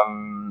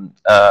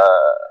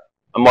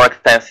a more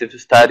extensive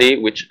study,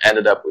 which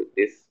ended up with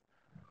this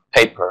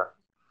paper.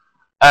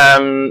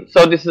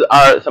 So these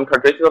are some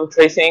characteristics of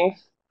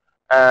tracings.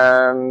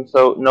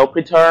 So no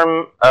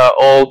preterm,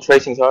 all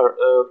tracings are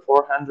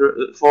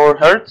 4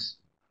 Hertz.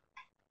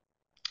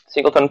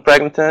 Singleton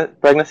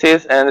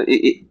pregnancies, and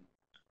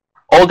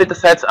all data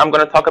sets I'm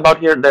going to talk about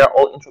here, they're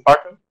all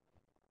intrapartum.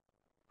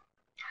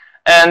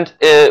 And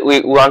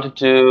we wanted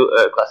to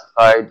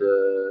classify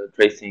the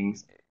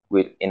tracings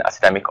in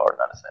asystemic or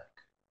non-asystemic.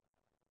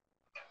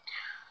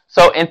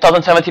 So in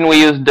 2017, we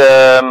used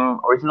the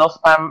original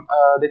SPAM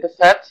data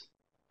set,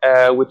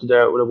 which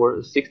there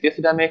were 60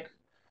 asystemic.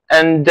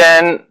 And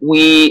then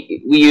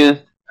we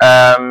used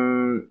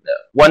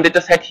one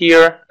data set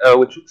here,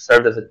 which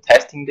served as a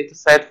testing data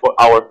set for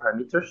our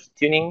parameters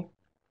tuning.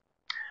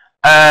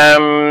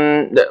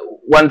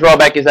 One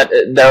drawback is that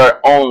there are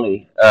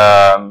only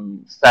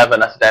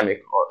 7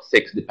 asystemic or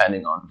 6,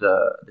 depending on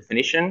the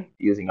definition,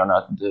 using or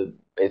not the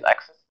base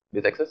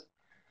axis.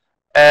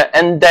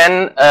 And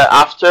then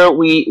after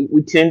we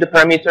tuned the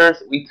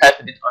parameters, we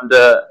tested it on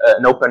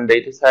an open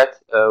data set,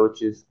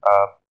 which is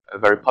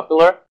very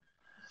popular.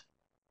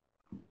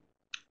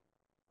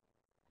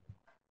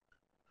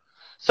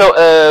 So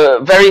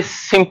very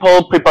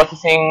simple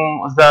pre-processing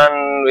was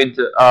done with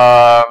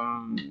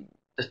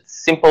just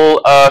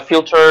simple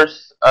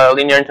filters,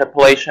 linear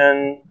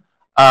interpolation,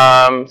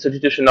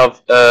 substitution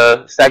of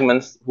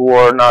segments who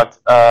were not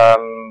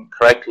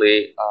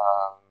correctly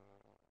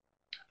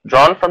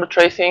drawn from the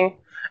tracing,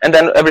 and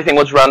then everything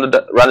was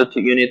rounded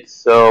to units,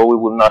 so we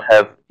would not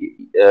have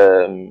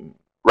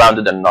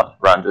rounded and not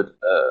rounded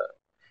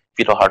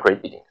fetal heart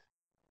rate readings.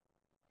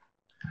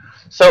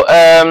 So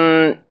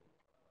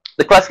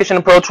the classification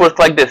approach works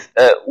like this.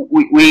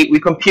 We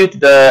compute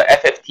the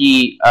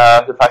FFT,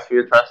 the fast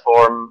Fourier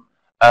transform,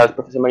 as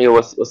Professor Maria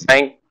was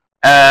saying.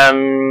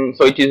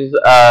 So it is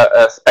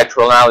a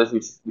spectral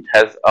analysis which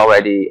has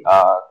already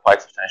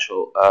quite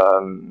substantial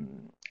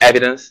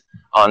evidence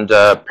on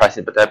the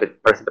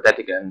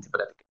parasympathetic and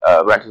sympathetic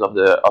branches of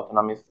the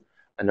autonomic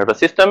nervous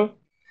system.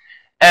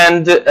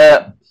 And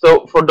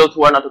so for those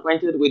who are not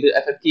acquainted with the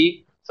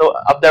FFT, so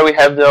up there we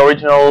have the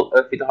original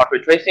fetal heart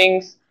rate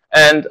tracings,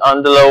 and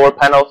on the lower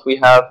panels we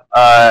have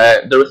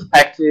the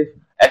respective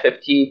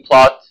FFT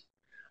plot.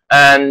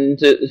 And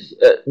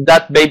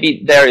that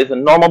baby there is a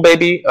normal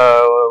baby,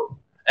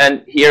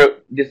 and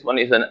here this one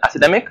is an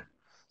acidemic.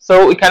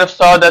 So we kind of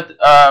saw that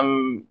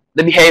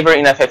the behavior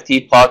in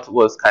FFT plot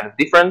was kind of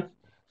different.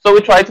 So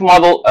we tried to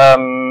model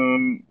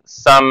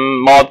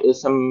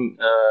some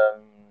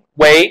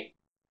way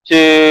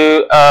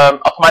to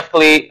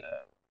automatically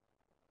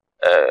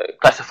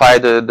classify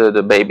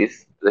the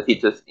babies, the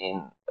fetus,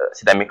 in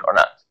acidemic or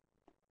not.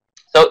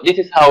 So this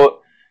is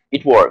how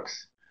it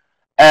works.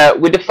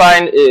 We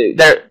define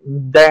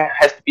there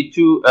has to be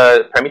two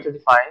parameters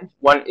defined.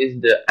 One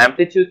is the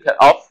amplitude cut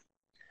off,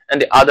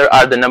 and the other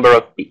are the number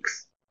of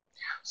peaks.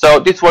 So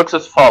this works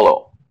as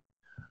follows.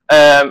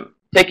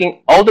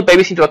 Taking all the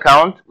babies into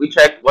account, we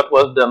checked what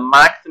was the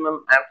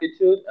maximum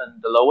amplitude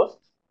and the lowest.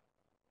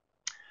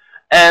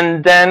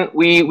 And then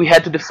we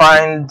had to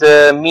define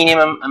the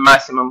minimum and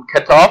maximum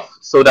cutoff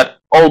so that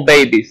all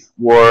babies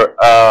were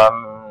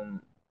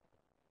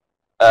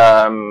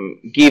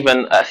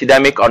given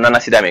acidemic or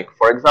non-acidemic.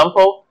 For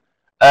example,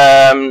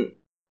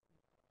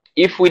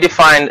 if we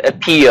define a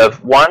P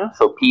of 1,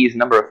 so P is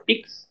number of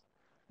peaks,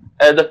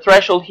 the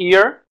threshold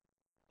here,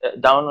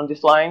 down on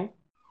this line,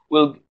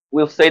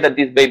 will say that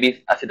this baby is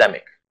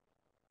acidemic.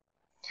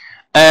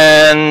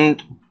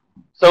 And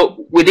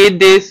so we did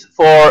this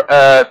for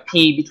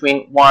P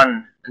between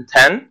 1 and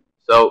 10.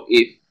 So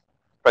if,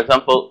 for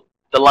example,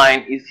 the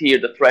line is here,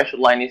 the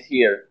threshold line is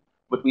here,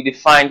 but we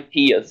define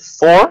P as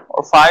 4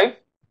 or 5,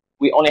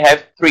 we only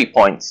have 3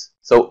 points.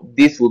 So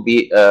this will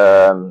be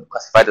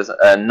classified as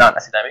a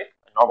non-acidemic,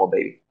 a normal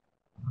baby.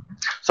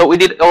 So we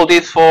did all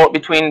this for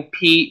between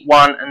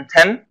P1 and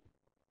 10.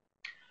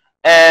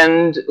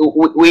 And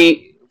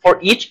for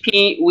each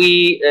P,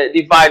 we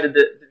divided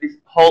this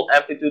whole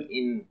amplitude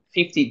in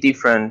 50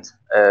 different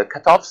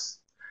cutoffs,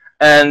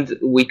 and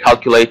we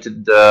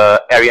calculated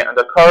the area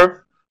under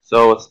curve,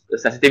 so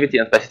sensitivity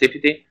and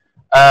specificity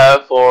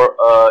for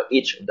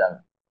each of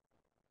them.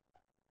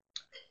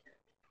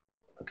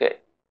 Okay,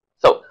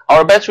 so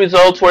our best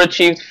results were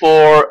achieved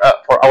for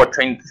our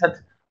training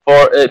set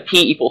for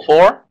P equal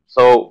 4,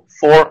 so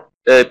 4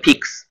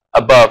 peaks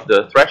above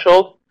the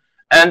threshold.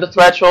 And the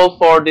threshold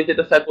for this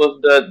data set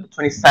was the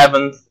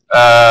 27th,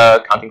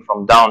 counting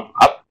from down to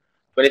up,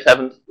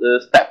 27th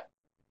step.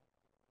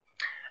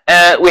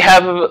 We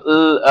have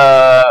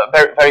a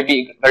very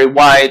big, very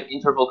wide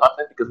interval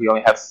constant because we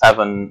only have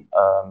 7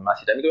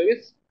 acidemic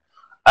babies.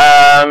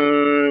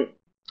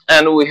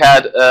 And we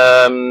had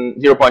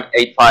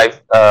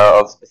 0.85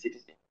 of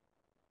specificity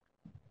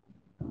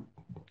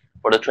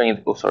for the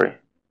training. Oh, sorry.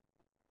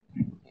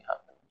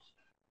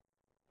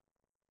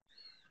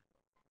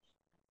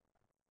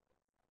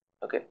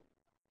 Okay,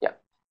 yeah.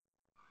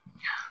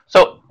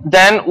 So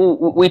then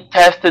we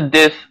tested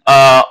this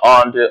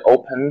on the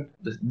open,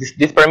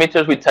 these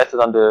parameters we tested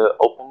on the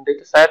open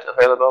dataset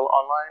available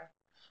online.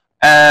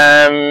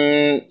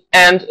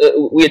 And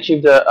we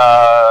achieved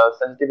a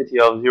sensitivity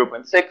of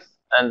 0.6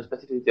 and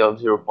specificity of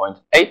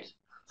 0.8.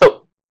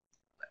 So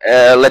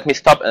let me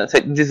stop and say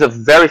this is a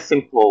very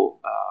simple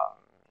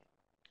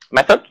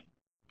method.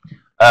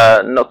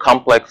 Not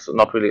complex,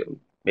 not really,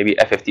 maybe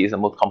FFT is the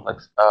most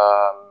complex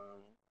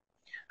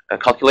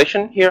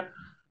calculation here,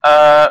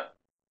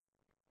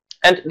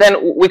 and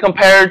then we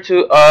compared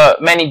to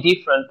many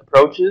different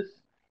approaches,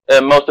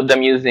 most of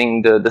them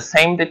using the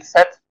same data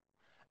set,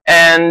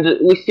 and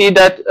we see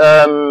that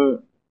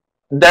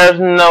there's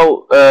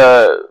no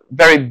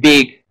very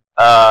big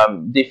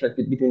difference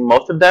between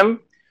most of them.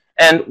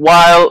 And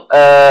while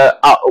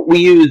we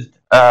used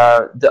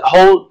the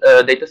whole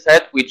data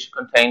set, which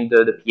contained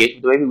the pH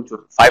of the baby, which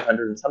was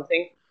 500 and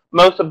something,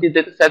 most of these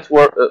data sets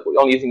were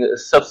only using a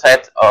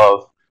subset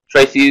of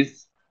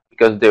traces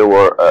because they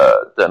were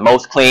the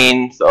most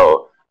clean,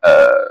 so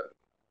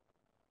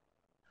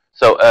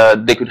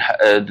they could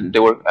they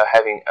were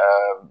having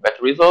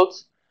better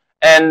results.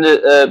 And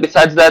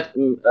besides that,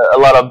 a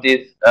lot of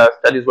these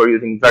studies were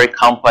using very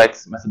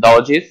complex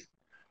methodologies,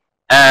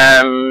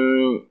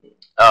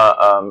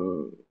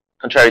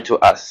 contrary to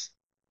us.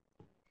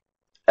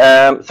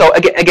 So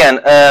again,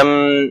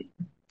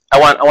 I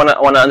want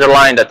to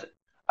underline that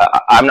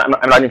I'm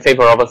not in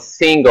favor of a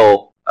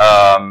single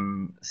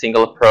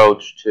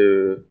approach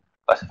to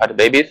classify the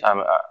babies.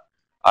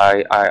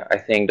 I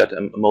think that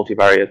a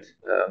multivariate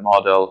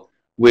model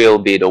will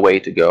be the way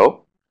to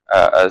go,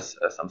 as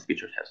some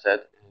speakers have said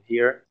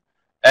here.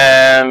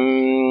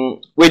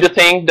 We do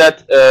think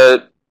that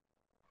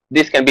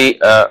this can be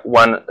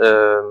one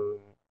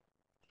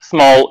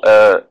small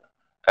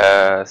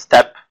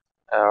step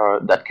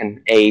that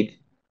can aid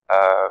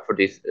for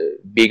this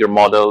bigger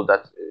model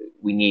that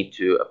we need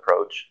to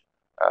approach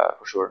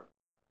for sure.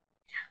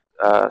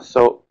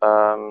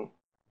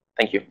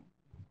 Thank you.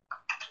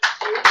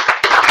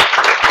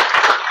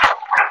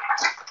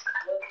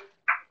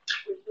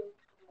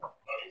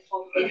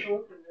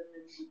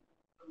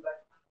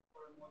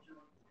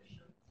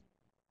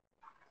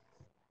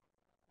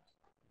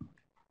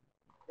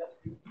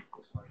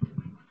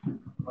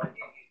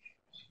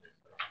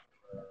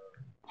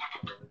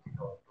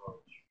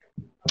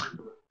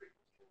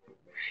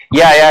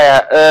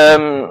 Yeah.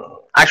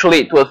 Actually,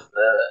 it was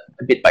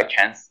a bit by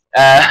chance.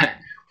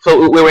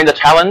 So we were in the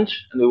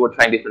challenge, and we were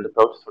trying different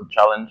approaches for the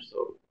challenge.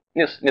 So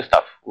new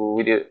stuff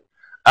we did.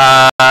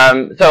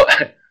 So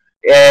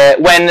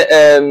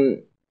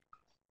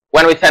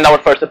when we sent our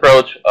first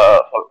approach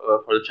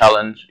for the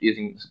challenge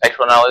using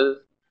spectral analysis,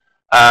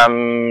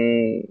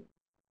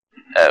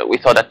 we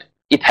saw that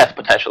it has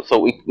potential. So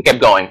we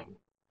kept going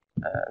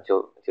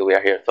until we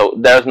are here. So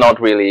there's not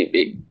really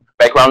big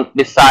background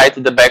besides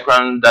the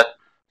background that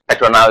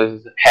spectral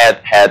analysis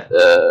had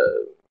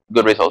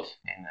good results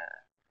in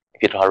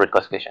fetal heart rate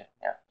classification.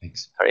 Yeah.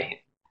 Thanks.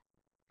 Sorry.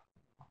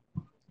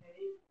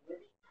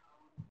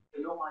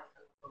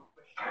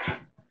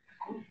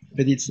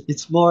 But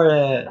it's more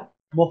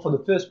for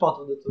the first part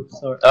of the talk.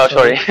 Sorry. Oh,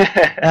 sorry.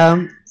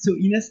 So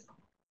Ines,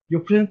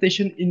 your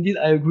presentation, indeed,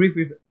 I agree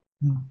with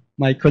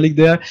my colleague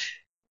there,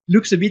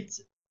 looks a bit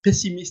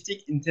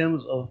pessimistic in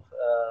terms of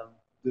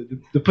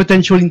the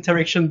potential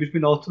interaction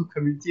between our two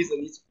communities,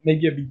 and it's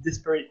maybe a bit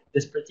desperating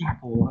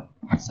for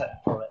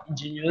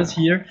engineers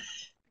here,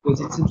 because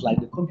it seems like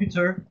the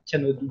computer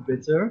cannot do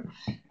better,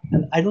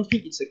 and I don't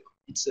think it's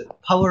a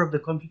power of the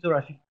computer.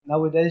 I think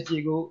nowadays,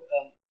 Diego,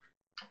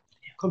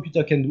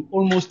 computer can do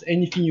almost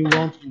anything you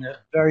want in a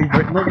very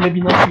maybe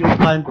not real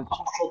time, but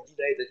so short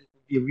delay that it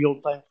would be real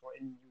time for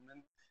any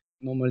human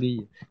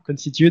normally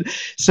constitute.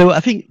 So I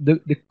think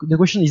the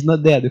question is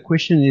not there. The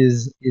question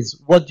is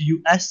what do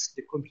you ask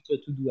the computer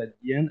to do at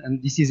the end?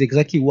 And this is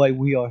exactly why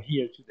we are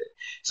here today.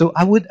 So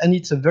I would, and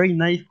it's a very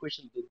naive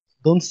question, but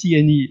don't see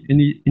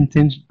any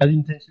bad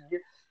intention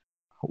here.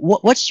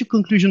 What's your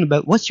conclusion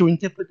about, what's your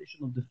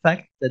interpretation of the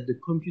fact that the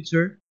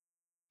computer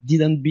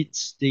didn't beat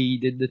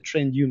the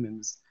trained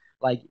humans?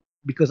 Like,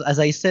 because as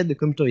I said, the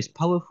computer is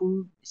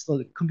powerful. It's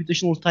not a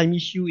computational time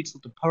issue. It's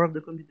not the power of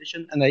the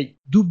computation. And I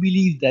do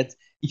believe that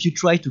if you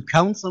try to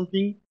count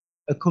something,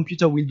 a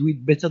computer will do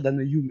it better than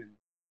a human.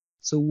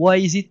 So why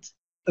is it,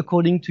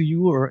 according to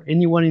you or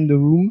anyone in the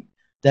room,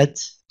 that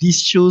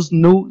this shows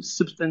no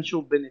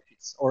substantial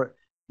benefits or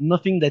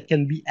nothing that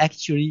can be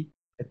actually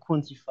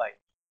quantified?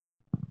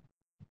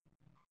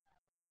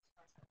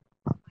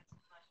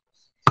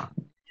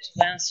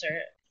 To answer,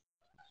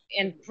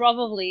 and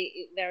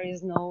probably there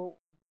is no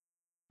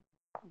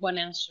one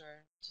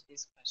answer to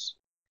this question.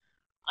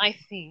 I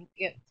think.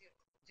 Yeah,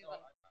 do you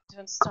want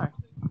to start?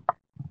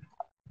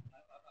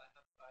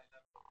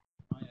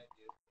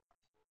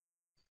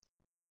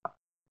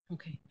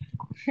 Okay.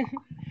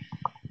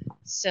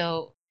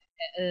 So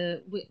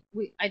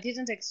I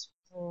didn't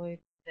exploit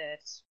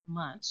that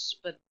much,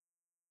 but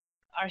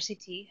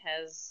RCT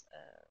has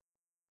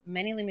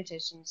many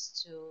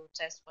limitations to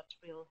test what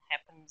real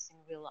happens in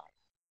real life.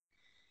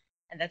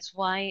 And that's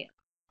why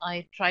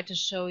I try to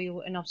show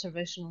you an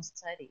observational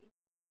study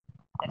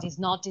that is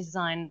not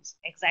designed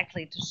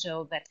exactly to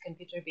show that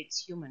computer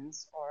beats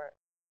humans or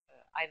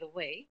either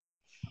way,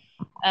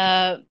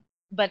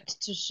 but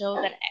to show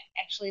that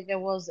actually there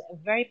was a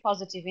very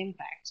positive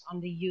impact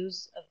on the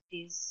use of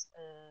this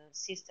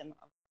system,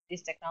 of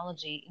this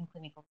technology in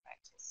clinical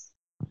practice.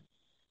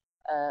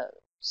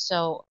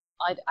 So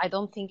I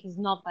don't think it's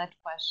not that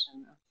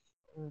question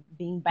of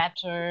being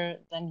better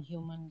than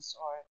humans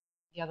or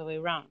the other way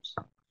around.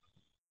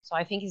 So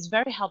I think it's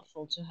very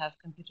helpful to have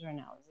computer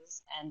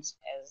analysis, and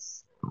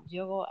as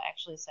Diogo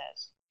actually said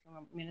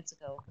a few minutes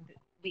ago,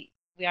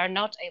 we are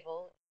not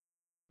able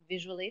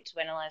visually to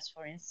analyze,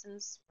 for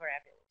instance,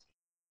 variability,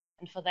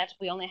 and for that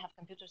we only have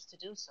computers to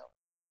do so.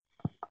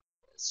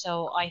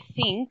 So I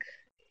think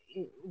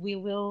we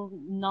will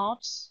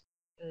not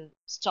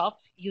stop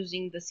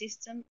using the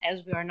system,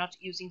 as we are not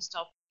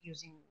stop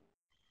using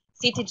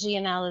CTG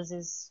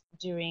analysis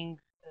during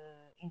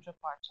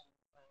intrapartum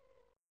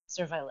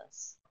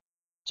surveillance,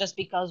 just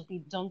because we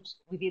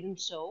didn't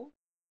show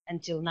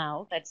until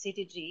now that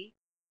CTG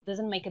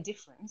doesn't make a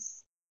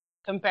difference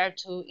compared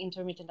to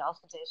intermittent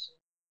auscultation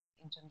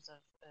in terms of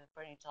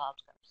perinatal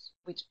outcomes,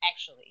 which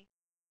actually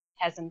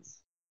hasn't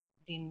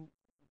been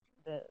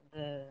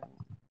the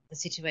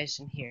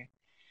situation here.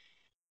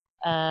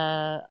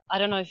 I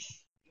don't know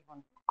if you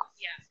want.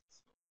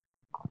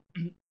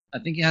 I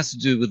think it has to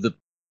do with the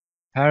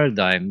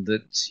paradigm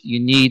that you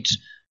need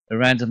a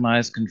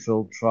randomized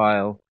controlled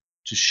trial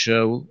to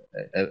show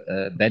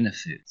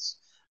benefits.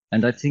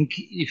 And I think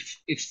if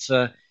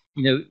you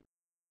know,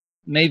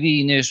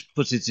 maybe Ines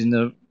put it in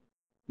a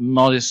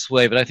modest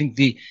way, but I think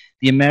the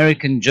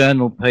American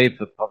Journal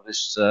paper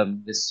published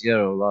this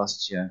year or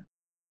last year,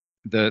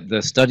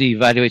 the study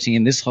evaluating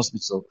in this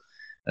hospital,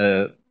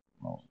 well,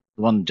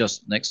 the one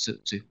just next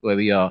to where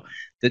we are,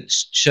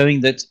 that's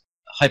showing that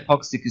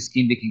hypoxic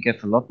ischemic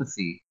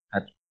encephalopathy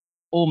had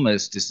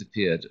almost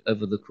disappeared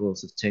over the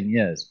course of 10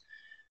 years,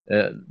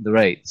 the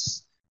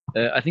rates.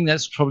 I think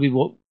that's probably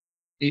what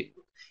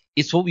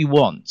it's what we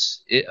want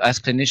as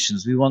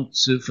clinicians. We want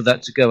for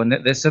that to go. And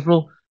there are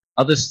several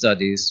other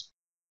studies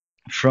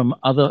from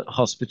other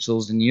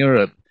hospitals in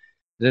Europe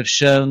that have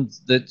shown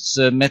that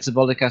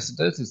metabolic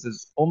acidosis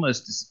has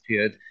almost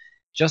disappeared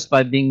just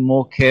by being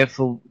more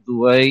careful the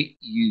way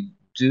you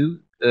do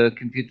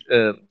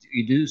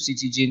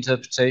CTG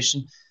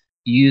interpretation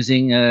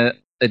using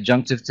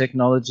adjunctive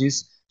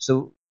technologies.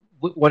 So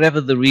whatever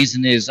the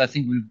reason is, I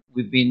think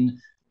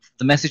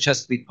the message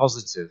has to be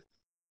positive,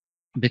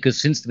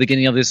 because since the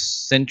beginning of this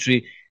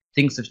century,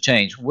 things have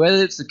changed.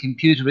 Whether it's the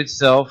computer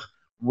itself,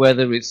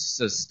 whether it's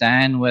a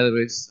scan, whether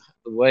it's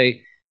the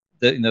way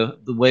the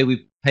way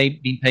we've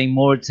been paying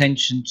more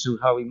attention to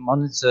how we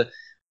monitor,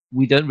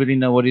 we don't really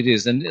know what it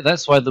is, and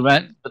that's why the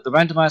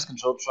randomized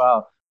controlled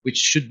trial, which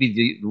should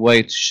be the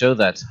way to show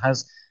that,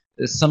 has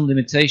some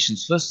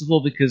limitations. First of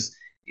all, because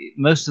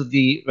most of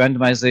the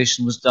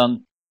randomization was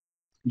done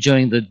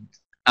during the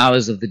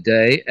hours of the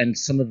day, and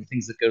some of the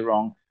things that go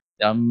wrong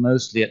are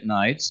mostly at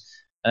night.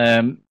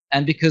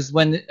 And because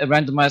when a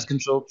randomized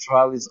controlled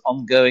trial is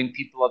ongoing,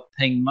 people are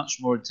paying much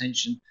more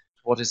attention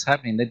to what is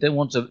happening. They don't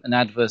want an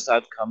adverse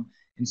outcome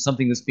in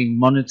something that's being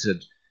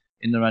monitored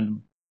in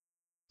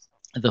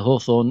the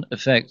Hawthorne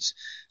effect.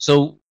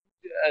 So,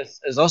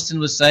 as Austin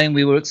was saying,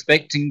 we were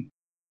expecting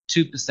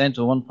 2%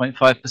 or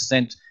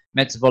 1.5%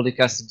 metabolic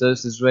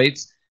acidosis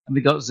rates, and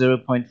we got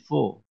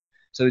 0.4.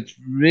 So it's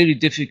really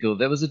difficult.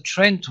 There was a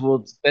trend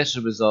towards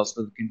better results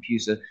for the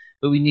computer,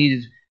 but we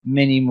needed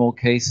many more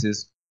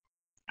cases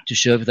to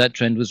show if that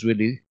trend was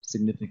really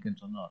significant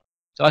or not.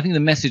 So I think the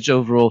message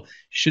overall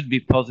should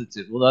be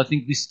positive, although I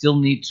think we still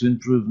need to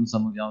improve on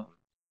some of the algorithms.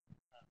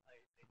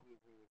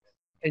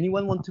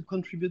 Anyone want to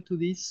contribute to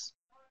this?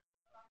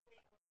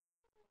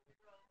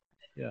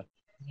 Yeah.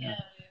 Yeah.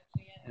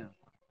 Yeah.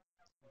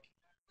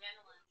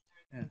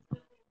 Yeah.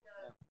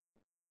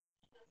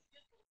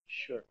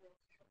 Sure.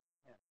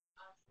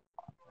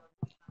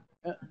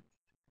 Yeah.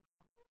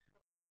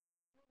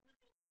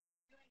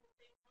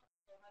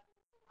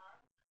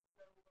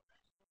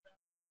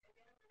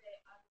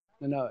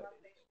 No,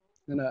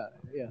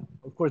 yeah.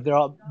 Of course, there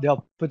are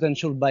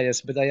potential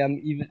bias, but I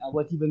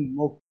was even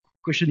more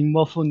questioning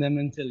more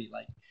fundamentally,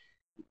 like,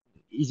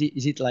 is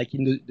it like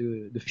in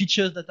the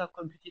features that are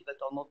computed that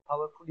are not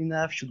powerful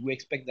enough? Should we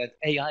expect that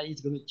AI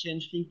is going to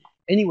change things?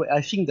 Anyway,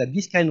 I think that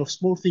this kind of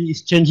small thing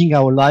is changing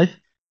our life,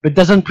 but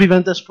doesn't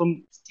prevent us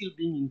from still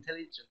being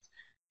intelligent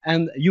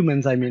and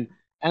humans, I mean.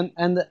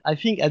 And I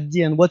think at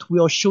the end, what we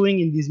are showing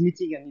in this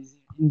meeting and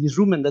in this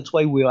room, and that's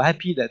why we are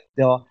happy that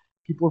there are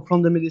people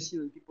from the medicine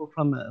and people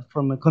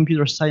from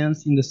computer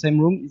science in the same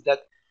room, is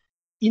that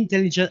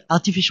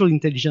artificial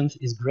intelligence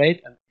is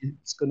great and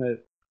it's going to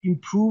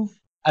improve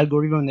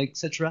algorithm,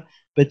 etc.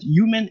 But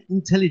human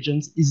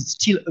intelligence is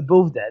still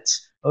above that.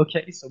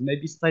 Okay, so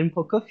maybe it's time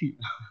for coffee.